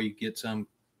doing, or you get some,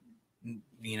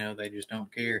 they just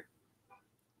don't care.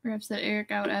 Rep said,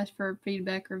 Eric, I would ask for a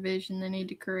feedback revision. They need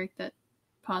to correct that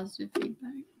positive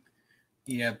feedback.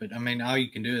 Yeah, but I mean, all you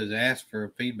can do is ask for a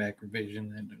feedback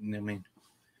revision. I mean,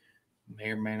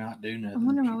 may or may not do nothing. I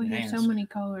wonder why we hear so many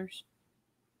callers.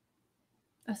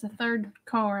 That's the third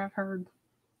caller I've heard.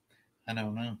 I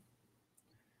don't know.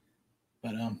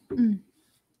 But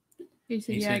he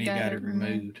said he got it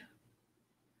removed.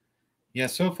 Yeah,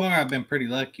 so far I've been pretty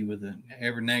lucky with it.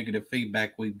 Every negative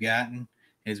feedback we've gotten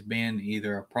has been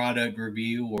either a product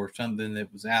review or something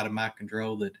that was out of my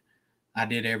control that I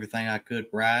did everything I could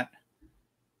right,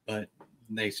 but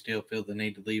they still feel the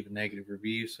need to leave a negative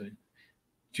review. So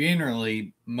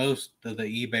generally, most of the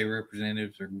eBay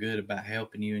representatives are good about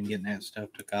helping you and getting that stuff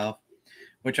took off,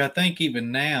 which I think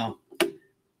even now,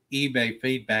 eBay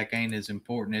feedback ain't as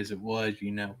important as it was,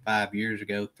 5 years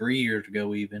ago, 3 years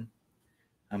ago, even.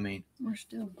 I mean, we're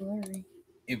still blurry.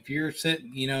 If you're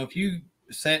setting, if you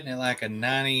setting it like a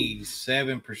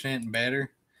 97%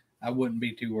 better, I wouldn't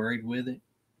be too worried with it.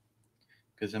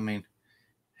 Because, I mean,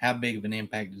 how big of an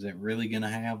impact is that really going to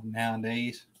have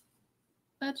nowadays?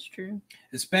 That's true.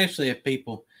 Especially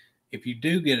if you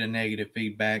do get a negative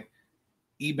feedback,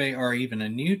 eBay or even a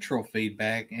neutral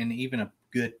feedback and even a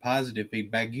good positive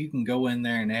feedback, you can go in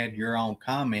there and add your own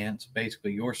comments,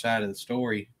 basically your side of the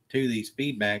story to these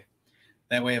feedback.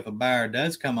 That way, if a buyer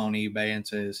does come on eBay and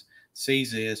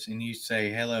sees this, and you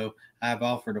say, hello, I've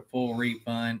offered a full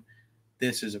refund.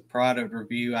 This is a product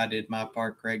review. I did my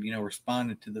part correct.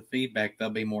 Responding to the feedback, they'll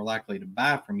be more likely to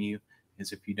buy from you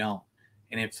as if you don't.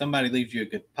 And if somebody leaves you a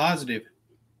good positive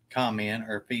comment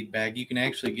or feedback, you can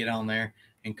actually get on there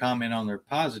and comment on their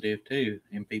positive too,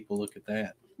 and people look at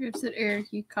that. Here said,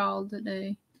 Eric, you called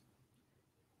today.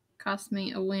 Cost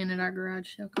me a win at our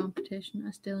garage sale competition.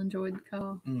 I still enjoyed the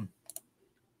call.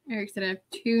 Eric said, I have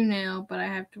 2 now, but I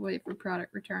have to wait for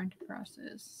product return to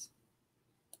process.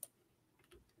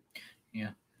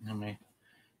 Yeah, I mean,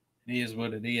 it is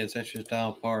what it is. That's just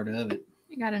all part of it.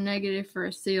 I got a negative for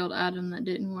a sealed item that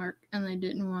didn't work, and they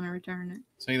didn't want to return it.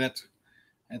 See, that's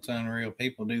unreal.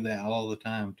 People do that all the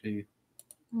time too.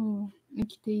 Oh,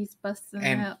 HT's busting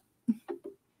out. It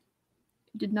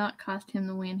did not cost him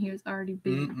the win. He was already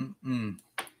beaten.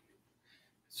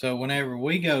 So whenever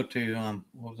we go to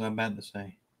what was I about to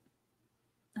say?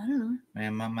 I don't know.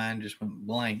 Man, my mind just went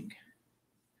blank.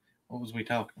 What was we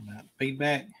talking about?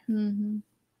 Feedback?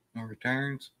 Or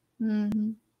returns? I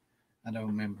don't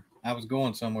remember. I was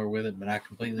going somewhere with it, but I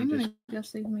completely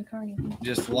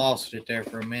just lost it there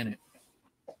for a minute.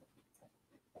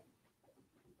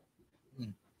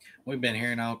 We've been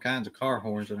hearing all kinds of car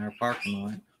horns in our parking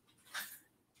lot.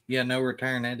 Yeah, no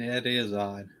return. That is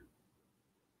odd.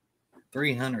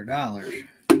 $300.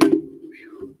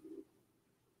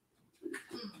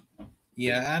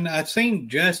 Yeah, I seen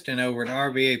Justin over at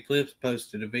RVA Flips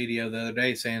posted a video the other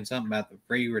day saying something about the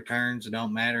free returns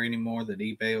don't matter anymore, that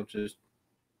eBay will just...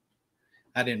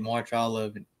 I didn't watch all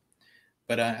of it.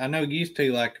 But I know used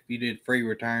to, like, if you did free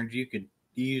returns, you could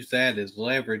use that as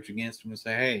leverage against him and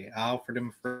say, hey, I offered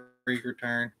him a free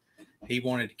return. He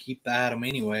wanted to keep the item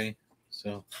anyway.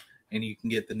 So, and you can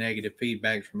get the negative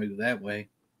feedback from it that way.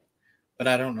 But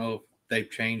I don't know if they've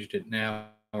changed it now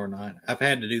or not. I've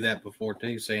had to do that before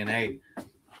too, saying, hey,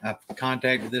 I've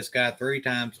contacted this guy 3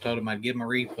 times, told him I'd give him a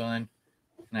refund,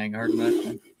 and I ain't heard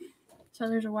nothing. So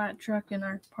there's a white truck in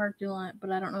our parking lot,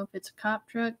 but I don't know if it's a cop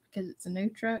truck because it's a new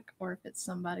truck or if it's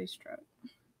somebody's truck.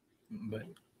 But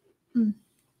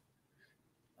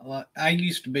I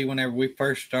used to be, whenever we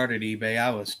first started eBay, I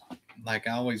was like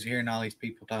always hearing all these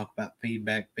people talk about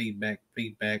feedback,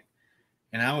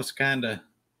 and I was kind of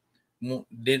new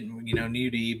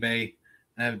to eBay.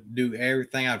 I'd do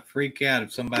everything. I'd freak out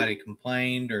if somebody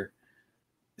complained or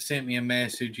sent me a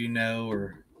message,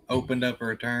 or opened up a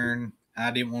return.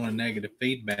 I didn't want a negative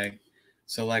feedback.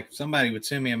 So, like, if somebody would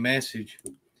send me a message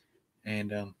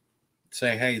and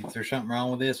say, hey, there's something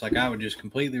wrong with this, like, I would just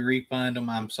completely refund them.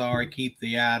 I'm sorry, keep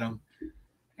the item.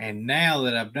 And now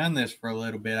that I've done this for a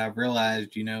little bit, I've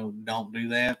realized, don't do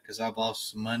that, because I've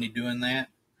lost some money doing that.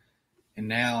 And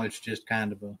now it's just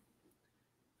kind of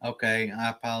okay, I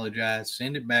apologize,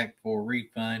 send it back for a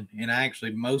refund. And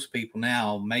actually, most people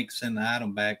now send the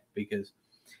item back, because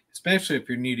especially if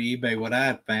you're new to eBay, what I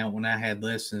had found when I had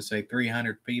less than, say,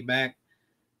 300 feedback,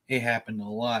 it happened a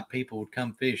lot. People would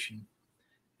come fishing.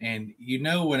 And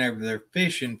whenever they're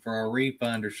fishing for a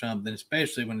refund or something,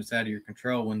 especially when it's out of your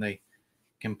control, when they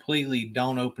completely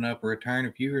don't open up a return,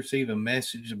 if you receive a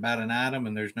message about an item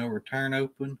and there's no return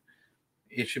open,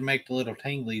 it should make the little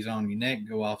tinglies on your neck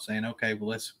go off, saying, okay,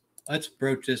 well, let's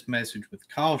approach this message with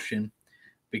caution,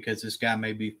 because this guy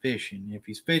may be fishing. If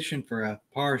he's fishing for a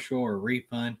partial or a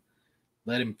refund,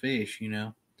 let him fish,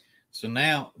 So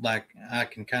now, like, I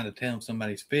can kind of tell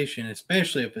somebody's fishing,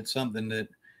 especially if it's something that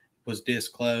was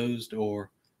disclosed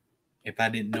or if I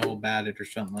didn't know about it or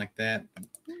something like that.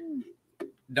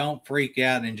 Don't freak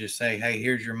out and just say, hey,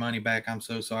 here's your money back. I'm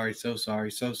so sorry, so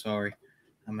sorry, so sorry.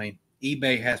 I mean,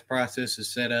 eBay has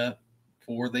processes set up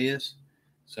for this,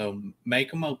 So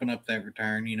make them open up that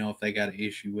return, if they got an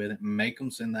issue with it, and make them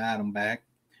send the item back,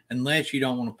 unless you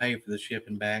don't want to pay for the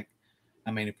shipping back.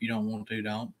 I mean, if you don't want to,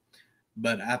 don't.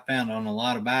 But I found on a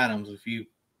lot of items, if you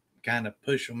kind of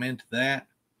push them into that,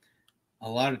 a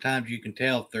lot of times you can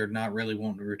tell if they're not really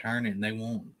wanting to return it, and they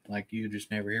won't. Like, you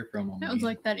just never hear from them. That was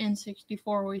like that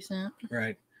N64 we sent.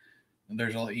 Right.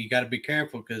 You got to be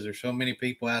careful because there's so many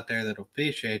people out there that'll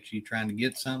fish at you trying to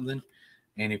get something.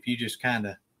 And if you just kind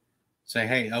of say,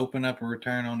 hey, open up a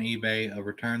return on eBay, a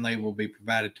return label will be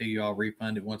provided to you. I'll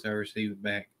refund it once I receive it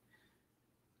back.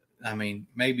 I mean,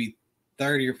 maybe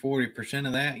 30 or 40%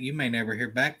 of that, you may never hear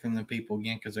back from the people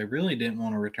again because they really didn't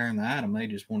want to return the item. They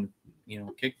just wanted,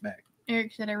 kickback.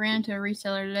 Eric said, I ran to a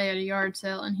reseller today at a yard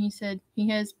sale, and he said he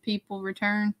has people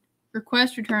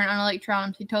request return on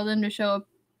electronics. He told them to show a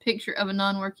picture of a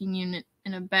non-working unit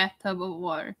in a bathtub of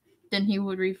water. Then he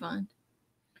would refund.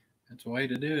 That's a way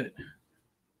to do it.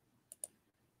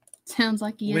 Sounds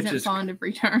like he isn't fond of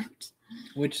returns.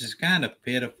 Which is kind of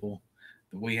pitiful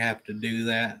that we have to do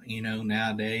that,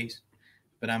 nowadays.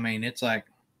 But I mean, it's like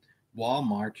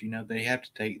Walmart,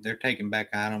 they're taking back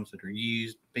items that are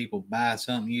used. People buy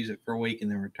something, use it for a week, and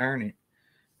then return it.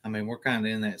 I mean, we're kind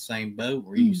of in that same boat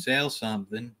where you sell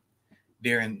something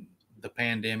during the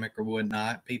pandemic or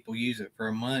whatnot. People use it for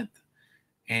a month,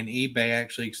 and eBay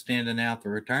actually extending out the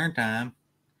return time.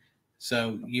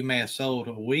 So you may have sold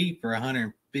a weed for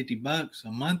 $150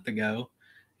 a month ago,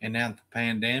 and now that the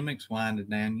pandemic's winding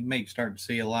down, you may start to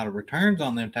see a lot of returns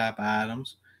on them type of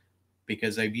items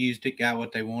because they've used it, got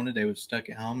what they wanted, they were stuck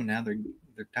at home, and now they're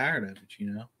tired of it,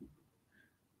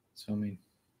 So I mean,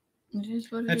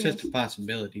 that's just a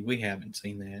possibility. We haven't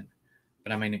seen that,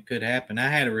 but I mean, it could happen. I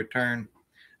had a return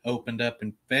opened up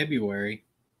in February,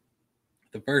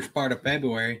 the first part of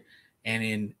February, and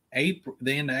in April,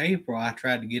 the end of April, I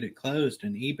tried to get it closed,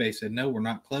 and eBay said, no, we're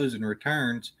not closing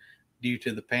returns due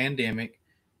to the pandemic.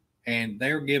 And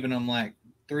they were giving them like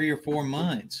 3 or 4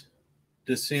 months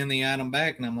to send the item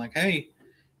back. And I'm like, hey,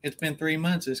 it's been 3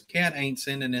 months. This cat ain't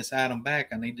sending this item back.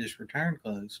 I need this return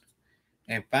closed.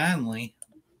 And finally,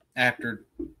 after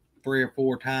 3 or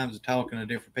 4 times of talking to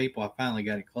different people, I finally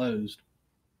got it closed.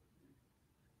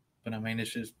 But I mean,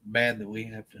 it's just bad that we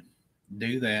have to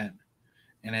do that.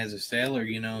 And as a seller,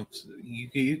 you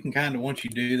can kind of, once you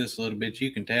do this a little bit,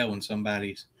 you can tell when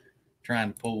somebody's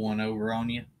trying to pull one over on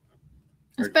you.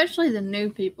 Especially the new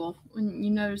people, when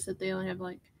you notice that they only have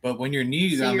like. But when you're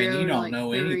new, I mean, you don't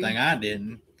know anything. I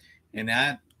didn't,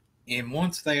 and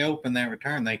once they open that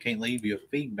return, they can't leave you a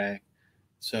feedback.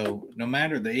 So no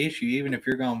matter the issue, even if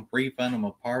you're going to refund them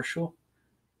a partial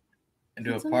and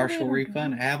do a partial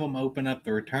refund, have them open up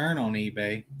the return on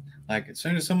eBay. Like, as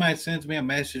soon as somebody sends me a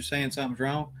message saying something's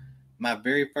wrong, my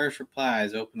very first reply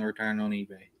is open the return on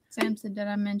eBay. Sam said, did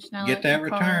I mention I get that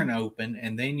return open,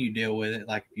 and then you deal with it.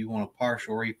 Like, if you want a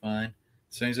partial refund,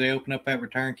 as soon as they open up that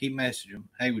return, keep messaging them.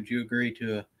 Hey, would you agree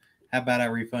to how about I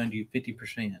refund you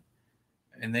 50%?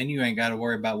 And then you ain't got to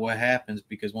worry about what happens,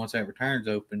 because once that return's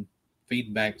open,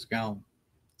 feedback's gone.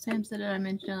 Sam said, did I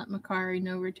mention that Macari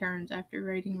no returns after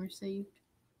rating received?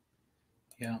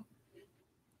 Yeah.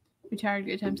 Retired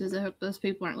Good Time says, I hope those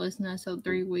people aren't listening. I sold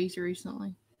 3 weeks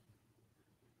recently.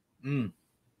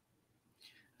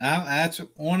 That's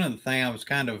one of the things I was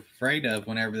kind of afraid of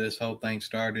whenever this whole thing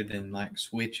started, and like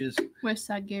switches.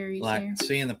 Westside Gary's like here.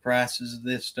 Seeing the prices of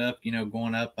this stuff,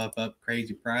 going up,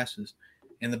 crazy prices.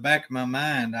 In the back of my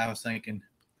mind, I was thinking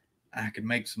I could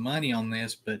make some money on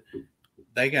this, but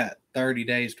they got 30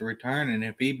 days to return, and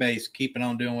if eBay's keeping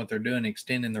on doing what they're doing,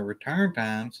 extending the return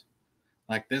times,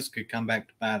 like, this could come back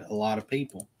to bite a lot of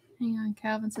people. Hang on,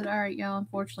 Calvin said, all right, y'all,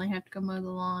 unfortunately have to go mow the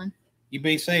lawn. You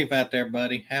be safe out there,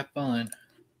 buddy. Have fun.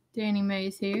 Danny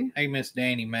May's here. Hey, Miss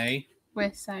Danny May.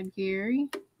 Westside Gary.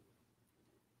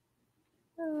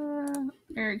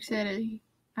 Eric said,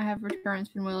 I have returns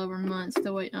been well over a month,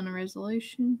 still waiting on a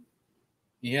resolution.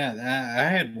 Yeah, I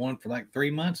had one for like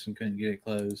 3 months and couldn't get it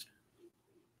closed.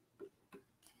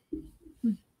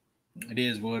 It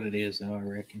is what it is, though, I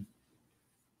reckon.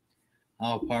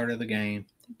 All part of the game.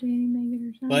 Did Danny May get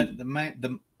her sign? But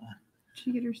did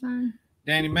she get her sign?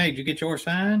 Danny May, did you get your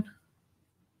sign?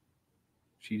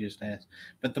 She just asked.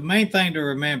 But the main thing to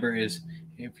remember is,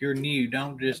 if you're new,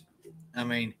 don't just,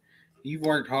 you've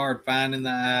worked hard finding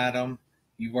the item.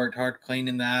 You've worked hard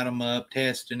cleaning the item up,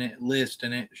 testing it,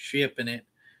 listing it, shipping it.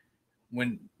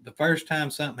 When the first time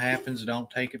something happens, don't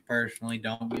take it personally.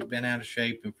 Don't get bent out of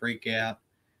shape and freak out.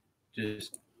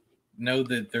 Just know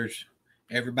that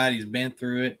everybody's been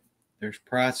through it. There's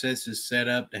processes set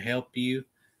up to help you.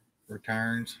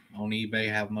 Returns on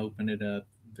eBay, have them open it up.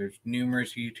 There's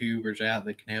numerous YouTubers out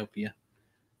that can help you.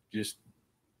 Just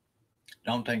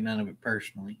Don't take none of it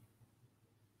personally.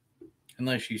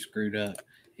 Unless you screwed up.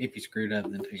 If you screwed up,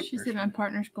 then take it personally. She said my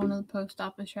partner's going to the post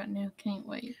office right now. Can't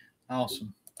wait.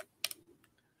 Awesome.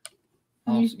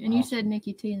 And you said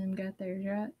Nikki T and them got theirs,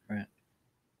 right? Right.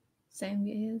 Sam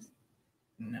get his?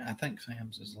 No, I think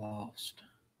Sam's is lost.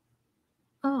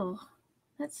 Oh,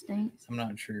 that stinks. I'm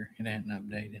not sure. It hadn't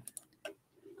updated.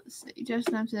 Let's see. Just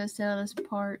enough to sell us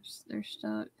parts. They're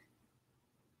stuck.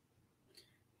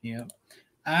 Yep.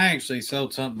 I actually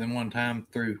sold something one time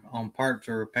on parts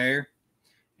or repair.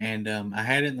 And I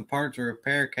had it in the parts or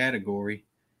repair category.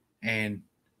 And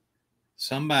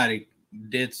somebody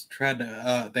tried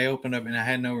to, they opened up and I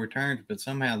had no returns, but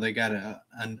somehow they got a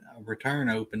return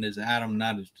opened as an item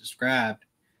not as described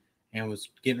and was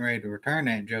getting ready to return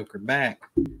that joker back.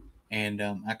 And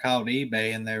I called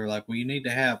eBay and they were like, well, you need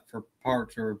to have for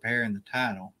parts or repair in the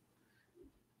title.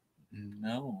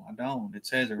 No, I don't. It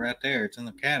says it right there. It's in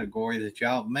the category that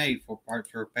y'all made for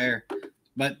parts or repair.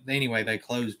 But anyway, they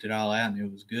closed it all out and it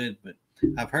was good. But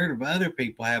I've heard of other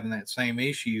people having that same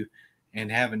issue and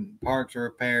having parts or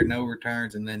repair, no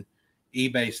returns, and then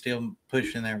eBay still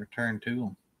pushing that return to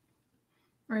them.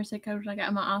 Where's that coach? I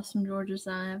got my awesome Georgia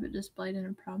sign. I have it displayed in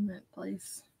a prominent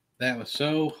place. That was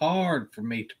so hard for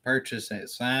me to purchase that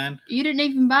sign. You didn't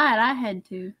even buy it. I had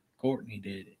to. Courtney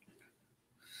did it.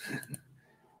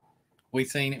 We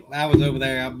seen it. I was over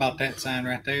there. I bought that sign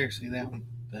right there. See that one?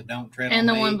 The don't tread on me. And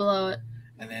the one below it.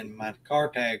 And then my car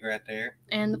tag right there.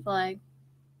 And the flag.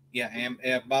 Yeah, and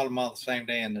I bought them all the same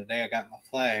day, and the day I got my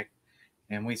flag,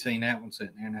 and we seen that one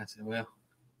sitting there, and I said, well,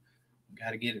 we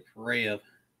got to get it for Rev.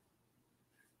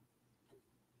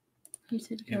 He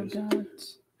said, go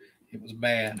dogs. It was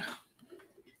bad.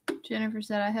 Jennifer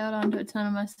said, I held on to a ton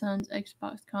of my son's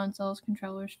Xbox consoles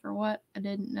controllers for what? I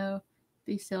didn't know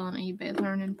be still on eBay.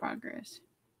 Learn in progress.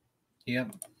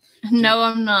 Yep. No,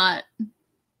 I'm not.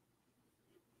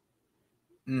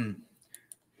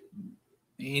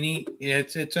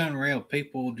 It's unreal.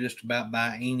 People just about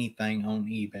buy anything on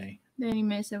eBay. Danny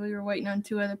May said we were waiting on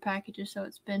 2 other packages, so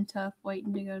it's been tough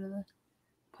waiting to go to the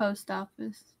post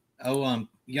office. Oh,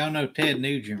 y'all know Ted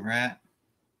Nugent, right?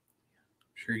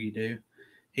 Sure you do.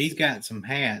 He's got some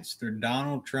hats. They're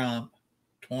Donald Trump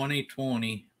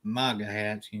 2020 MAGA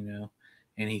hats, and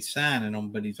he's signing them,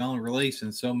 but he's only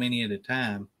releasing so many at a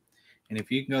time. And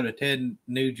if you can go to Ted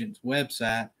Nugent's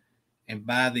website and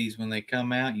buy these when they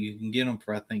come out, you can get them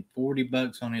for, I think,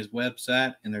 $40 on his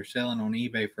website, and they're selling on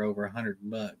eBay for over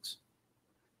 $100.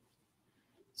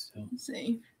 So, let's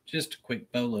see. Just a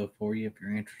quick bolo for you if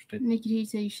you're interested. Nikki T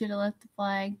said you should have left the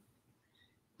flag.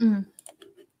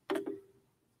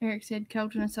 Eric said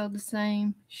Colton sold the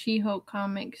same. She-Hulk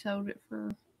comic, sold it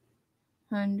for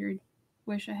 $100.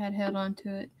 Wish I had held on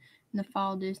to it. In the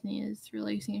fall, Disney is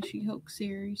releasing a She-Hulk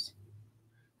series.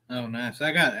 Oh, nice.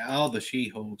 I got all the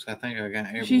She-Hulks. I think I got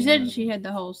every She said she had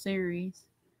the whole series.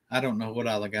 I don't know what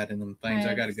all I got in them things.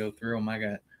 I got to go through them. I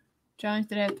got Johnny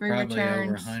did have 3 probably returns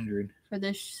over 100 for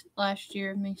this last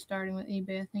year of me starting with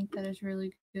eBay. I think that is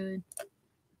really good.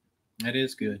 That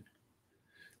is good.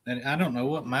 I don't know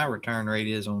what my return rate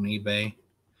is on eBay.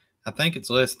 I think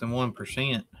it's less than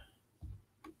 1%.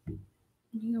 You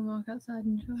gonna walk outside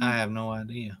and show me? I have no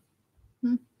idea.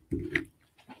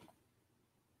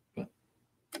 But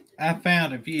I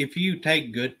found if you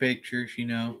take good pictures,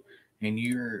 and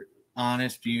you're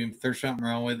honest, if there's something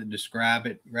wrong with it, describe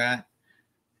it right.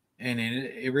 And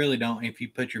it really don't. If you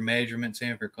put your measurements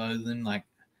in for clothing, like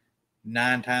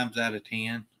 9 times out of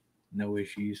 10, no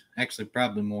issues. Actually,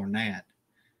 probably more than that.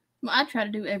 Well, I try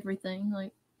to do everything.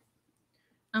 Like,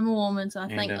 I'm a woman, so I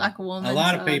think like a woman. A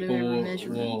lot of people will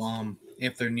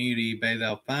if they're new to eBay,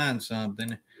 they'll find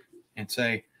something and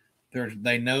say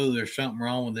they know there's something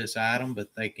wrong with this item,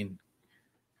 but they can,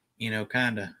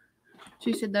 kind of.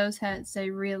 She said those hats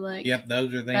say reelect. Yep,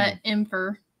 those are them.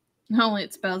 Emperor. Only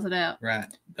it spells it out. Right.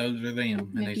 Those are them.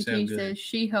 And Nikki they sell T good. says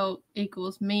She-Hulk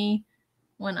equals me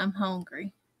when I'm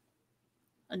hungry.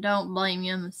 I don't blame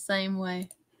you. I'm the same way.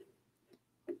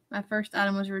 My first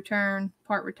item was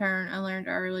part return. I learned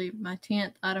early. My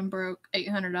 10th item broke.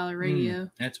 $800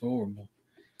 radio. That's horrible.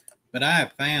 But I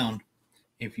have found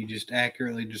if you just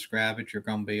accurately describe it, you're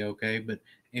going to be okay. But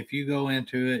if you go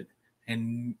into it,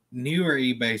 and newer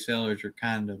eBay sellers are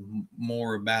kind of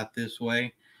more about this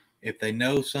way. If they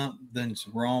know something's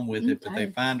wrong with it, but they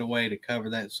find a way to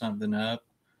cover that something up,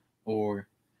 or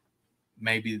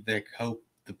maybe they hope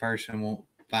the person won't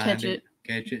catch it,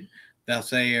 they'll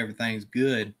say everything's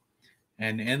good.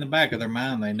 And in the back of their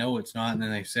mind, they know it's not, and then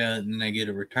they sell it, and then they get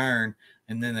a return,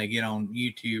 and then they get on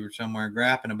YouTube or somewhere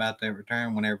griping about that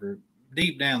return whenever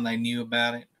deep down they knew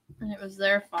about it. And it was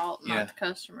their fault, not the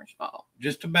customer's fault.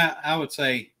 Just about, I would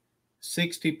say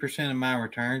 60% of my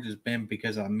returns has been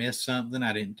because I missed something.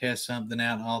 I didn't test something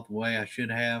out all the way I should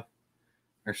have,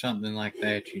 or something like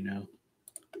that, you know.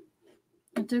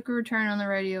 I took a return on the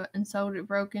radio and sold it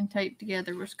broken, taped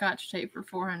together with scotch tape for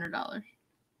 $400. At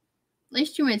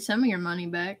least you made some of your money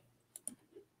back.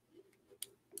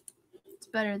 It's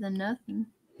better than nothing.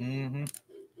 Mm-hmm.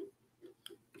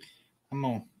 I'm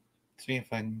going to see if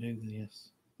I can do this.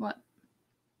 What?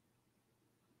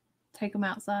 Take them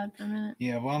outside for a minute?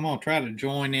 Yeah, well, I'm going to try to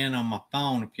join in on my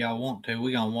phone if y'all want to.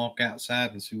 We're going to walk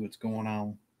outside and see what's going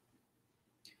on.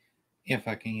 If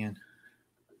I can.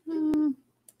 Can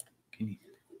you?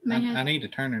 I need to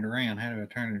turn it around. How do I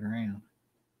turn it around?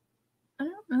 I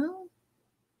don't know.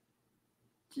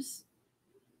 Just...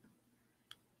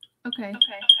 Okay.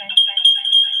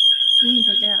 You need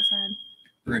to take it outside.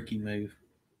 Rookie move.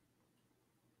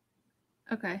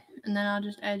 Okay, and then I'll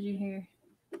just add you here.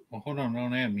 Well, hold on.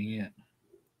 Don't add me yet.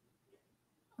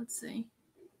 Let's see.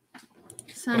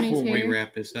 Sonny's Before here. we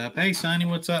wrap this up. Hey, Sonny,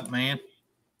 what's up, man?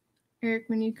 Eric,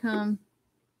 when you come.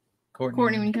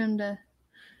 Courtney, when you come to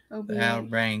OBA. I'll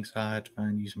bring so I have to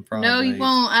find you some frog legs. legs. No, you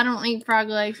won't. I don't eat frog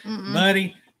legs.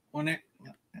 Buddy,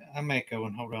 I'm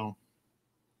echoing. Hold on.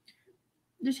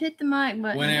 Just hit the mic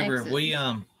button. Whenever we,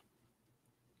 hold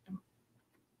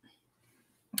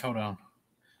on.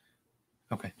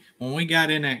 Okay. When we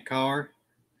got in that car,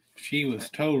 she was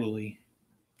totally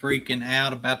freaking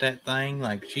out about that thing.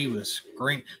 Like, she was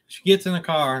screaming. She gets in the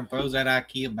car and throws that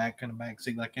IKEA back in the back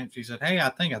seat like that. She said, hey, I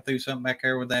think I threw something back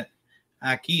there with that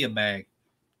IKEA bag.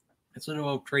 This little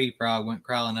old tree frog went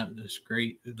crawling up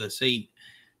the seat.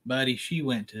 Buddy, she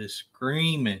went to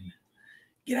screaming,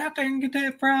 get out there and get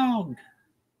that frog.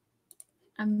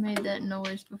 I've made that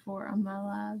noise before on my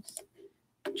lives.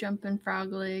 Jumping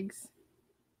frog legs.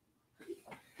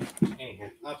 Anyhow,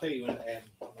 I'll tell you when to add.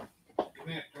 Come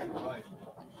here, turn the light.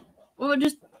 Well,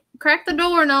 just crack the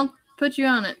door and I'll put you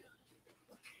on it.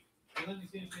 Let me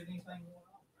see if there's anything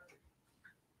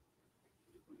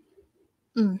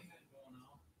going on.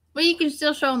 Well, you can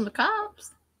still show them the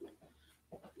cops.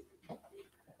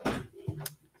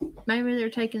 Maybe they're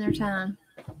taking their time.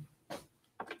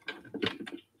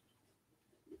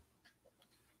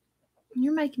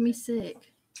 You're making me sick.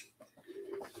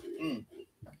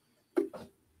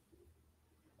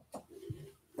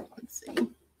 Let's see.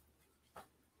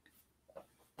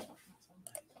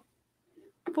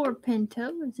 Poor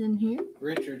Pinto is in here.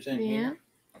 Richard's in here.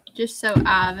 Just so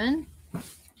Ivan.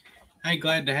 Hey,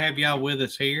 glad to have y'all with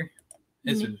us here.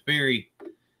 This is very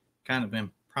kind of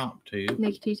impromptu.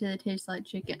 Nikki said it tastes like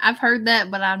chicken. I've heard that,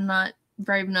 but I'm not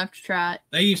brave enough to try it.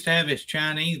 They used to have this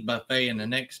Chinese buffet in the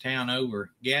next town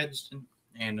over, Gadsden,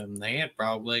 and they had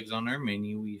frog legs on their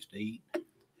menu we used to eat.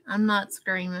 I'm not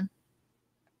screaming.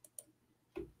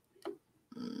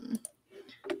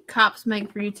 Cops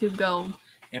make for YouTube gold.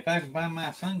 If I can find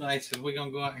my sunglasses, we're going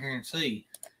to go out here and see.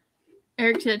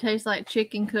 Eric said it tastes like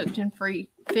chicken cooked in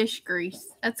fish grease.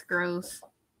 That's gross.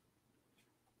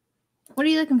 What are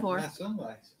you looking for? My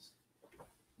sunglasses.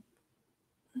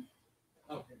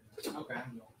 Okay, I'm going.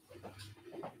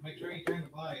 Make sure you turn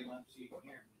the volume up so you can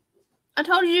hear me. I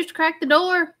told you just to crack the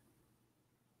door.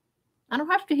 I don't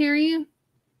have to hear you.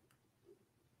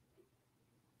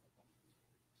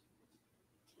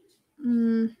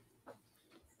 Okay.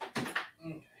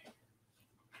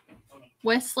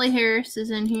 Wesley Harris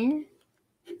is in here.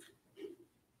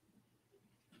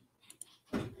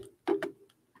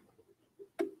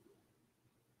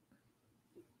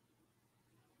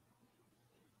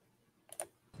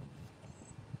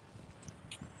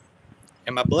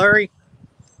 Am I blurry?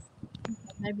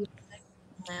 Maybe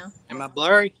now. Am I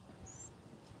blurry?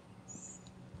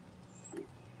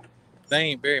 There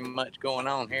ain't very much going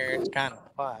on here. It's kind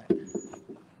of quiet.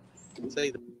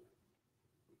 See the.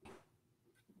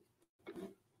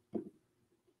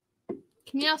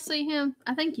 Can y'all see him?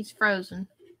 I think he's frozen.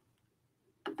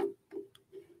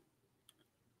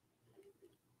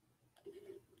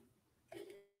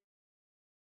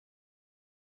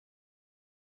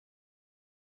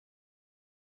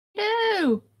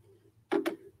 No.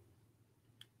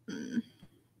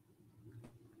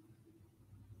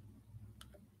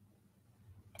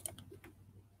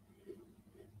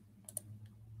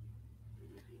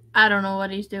 I don't know what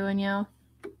he's doing, y'all.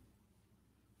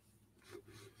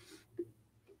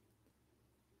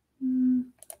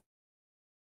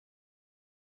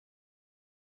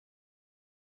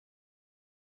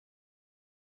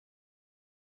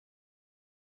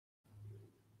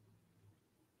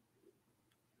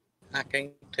 I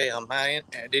can't tell.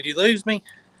 Did you lose me?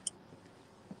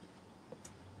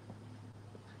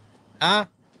 Huh?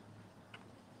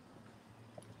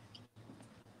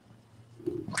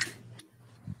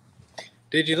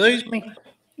 Did you lose me?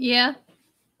 Yeah.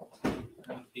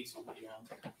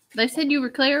 They said you were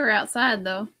clear outside,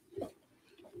 though.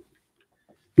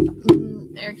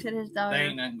 Eric said his daughter. There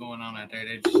ain't nothing going on out there.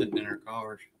 They're just sitting in their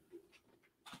cars.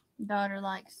 Daughter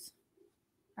likes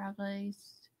fried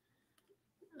glazed.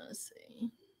 Let's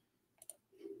see.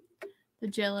 The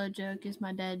Jello joke is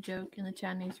my dad joke in the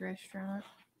Chinese restaurant.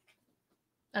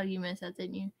 Oh, you missed that,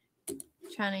 didn't you?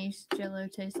 Chinese Jello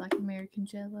tastes like American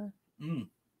Jello.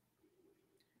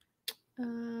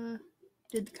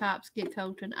 Did the cops get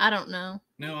Colton? I don't know.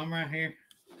 No, I'm right here.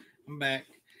 I'm back.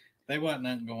 There wasn't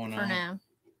nothing going on. For now.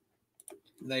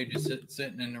 They just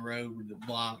sitting in the road with it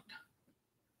blocked.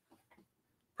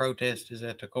 Protest is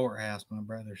at the courthouse, my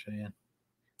brother said.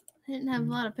 They didn't have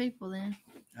a lot of people then.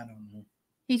 I don't know.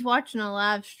 He's watching a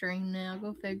live stream now.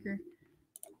 Go figure.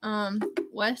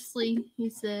 Wesley, he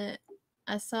said,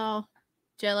 I saw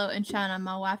Jello in China.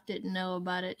 My wife didn't know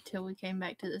about it till we came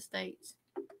back to the States.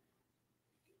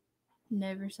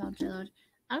 Never saw Jello.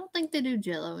 I don't think they do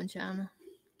Jello in China.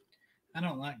 I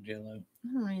don't like Jello.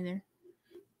 I don't either.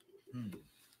 You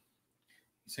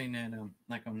seen that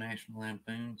like on National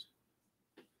Lampoons?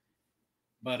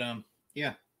 But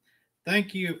yeah.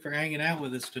 Thank you for hanging out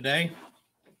with us today.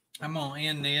 I'm gonna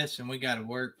end this, and we got to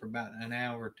work for about an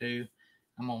hour or two.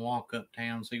 I'm gonna walk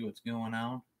uptown, see what's going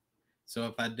on. So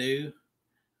if I do,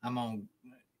 I'm gonna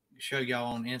show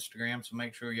y'all on Instagram. So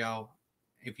make sure y'all,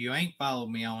 if you ain't followed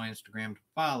me on Instagram, to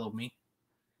follow me.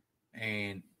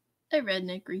 And a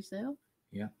redneck resale.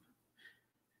 Yeah.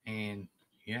 And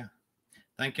yeah.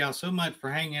 Thank y'all so much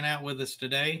for hanging out with us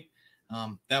today.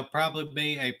 There'll probably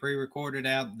be a pre-recorded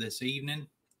out this evening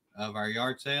of our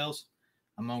yard sales.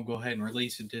 I'm going to go ahead and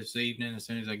release it this evening as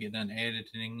soon as I get done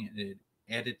editing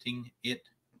it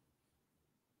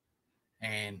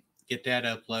and get that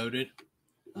uploaded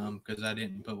because I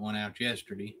didn't put one out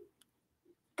yesterday.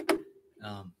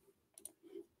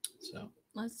 So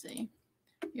let's see.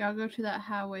 Y'all go to that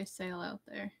highway sale out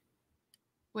there.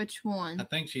 Which one? I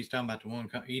think she's talking about the one.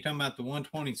 Are you talking about the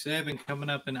 127 coming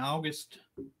up in August?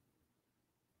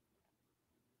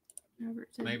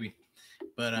 Maybe.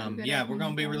 But yeah, we're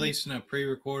going to be releasing a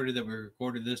pre-recorded that we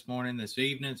recorded this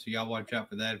evening. So y'all watch out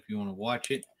for that if you want to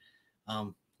watch it.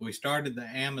 We started the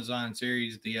Amazon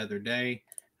series the other day.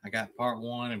 I got part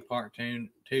 1 and part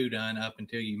 2 done up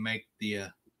until you make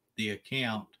the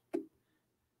account.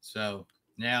 So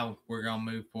now we're going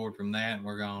to move forward from that, and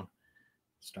we're going to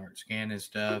start scanning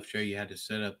stuff, show you how to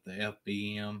set up the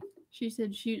FBM. She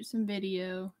said shoot some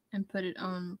video and put it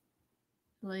on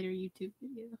a later YouTube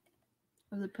video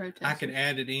of the protest. I could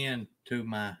add it in to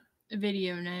my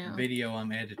video now. Video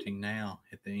I'm editing now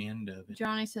at the end of it.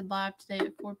 Johnny said live today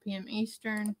at 4 p.m.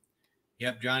 Eastern.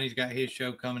 Yep, Johnny's got his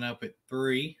show coming up at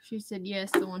 3. She said yes,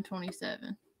 the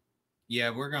 127. Yeah,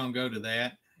 we're going to go to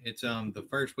that. It's the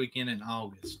first weekend in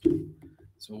August.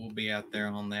 So we'll be out there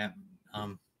on that.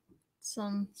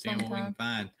 Seeing what we can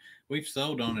find. We've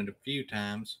sold on it a few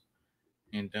times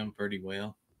and done pretty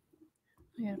well.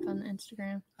 I gotta find the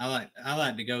Instagram. I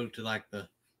like to go to like the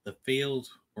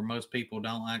fields where most people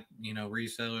don't like,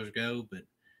 resellers go, but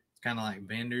it's kind of like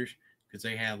vendors because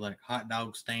they have like hot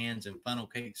dog stands and funnel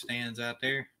cake stands out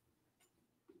there.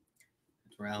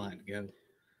 That's where I like to go.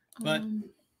 But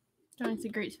Johnny's a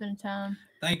great spending time.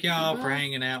 Thank y'all for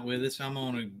hanging out with us. I'm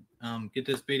gonna get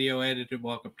this video edited,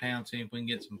 walk uptown, see if we can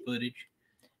get some footage.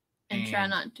 And try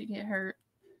not to get hurt.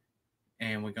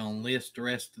 And we're going to list the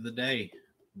rest of the day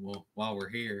while we're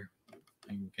here.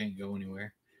 And we can't go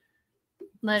anywhere.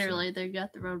 Literally, they've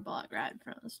got the roadblock right in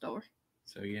front of the store.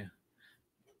 So, yeah.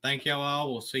 Thank y'all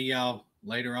all. We'll see y'all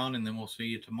later on, and then we'll see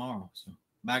you tomorrow. So,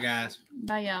 bye, guys.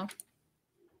 Bye, y'all.